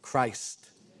Christ,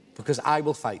 because I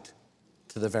will fight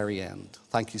to the very end.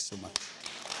 Thank you so much.